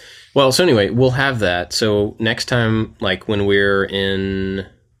 cool. Yeah. Well, so anyway, we'll have that. So next time, like when we're in,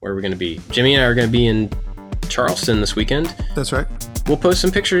 where are we going to be? Jimmy and I are going to be in Charleston this weekend. That's right. We'll post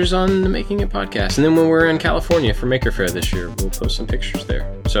some pictures on the Making It podcast. And then when we're in California for Maker Faire this year, we'll post some pictures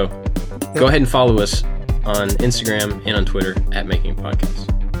there. So go ahead and follow us on Instagram and on Twitter at Making It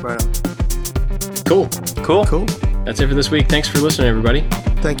Podcast. Right on. Cool. That's it for this week. Thanks for listening, everybody.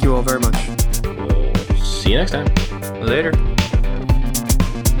 Thank you all very much. We'll see you next time. Later.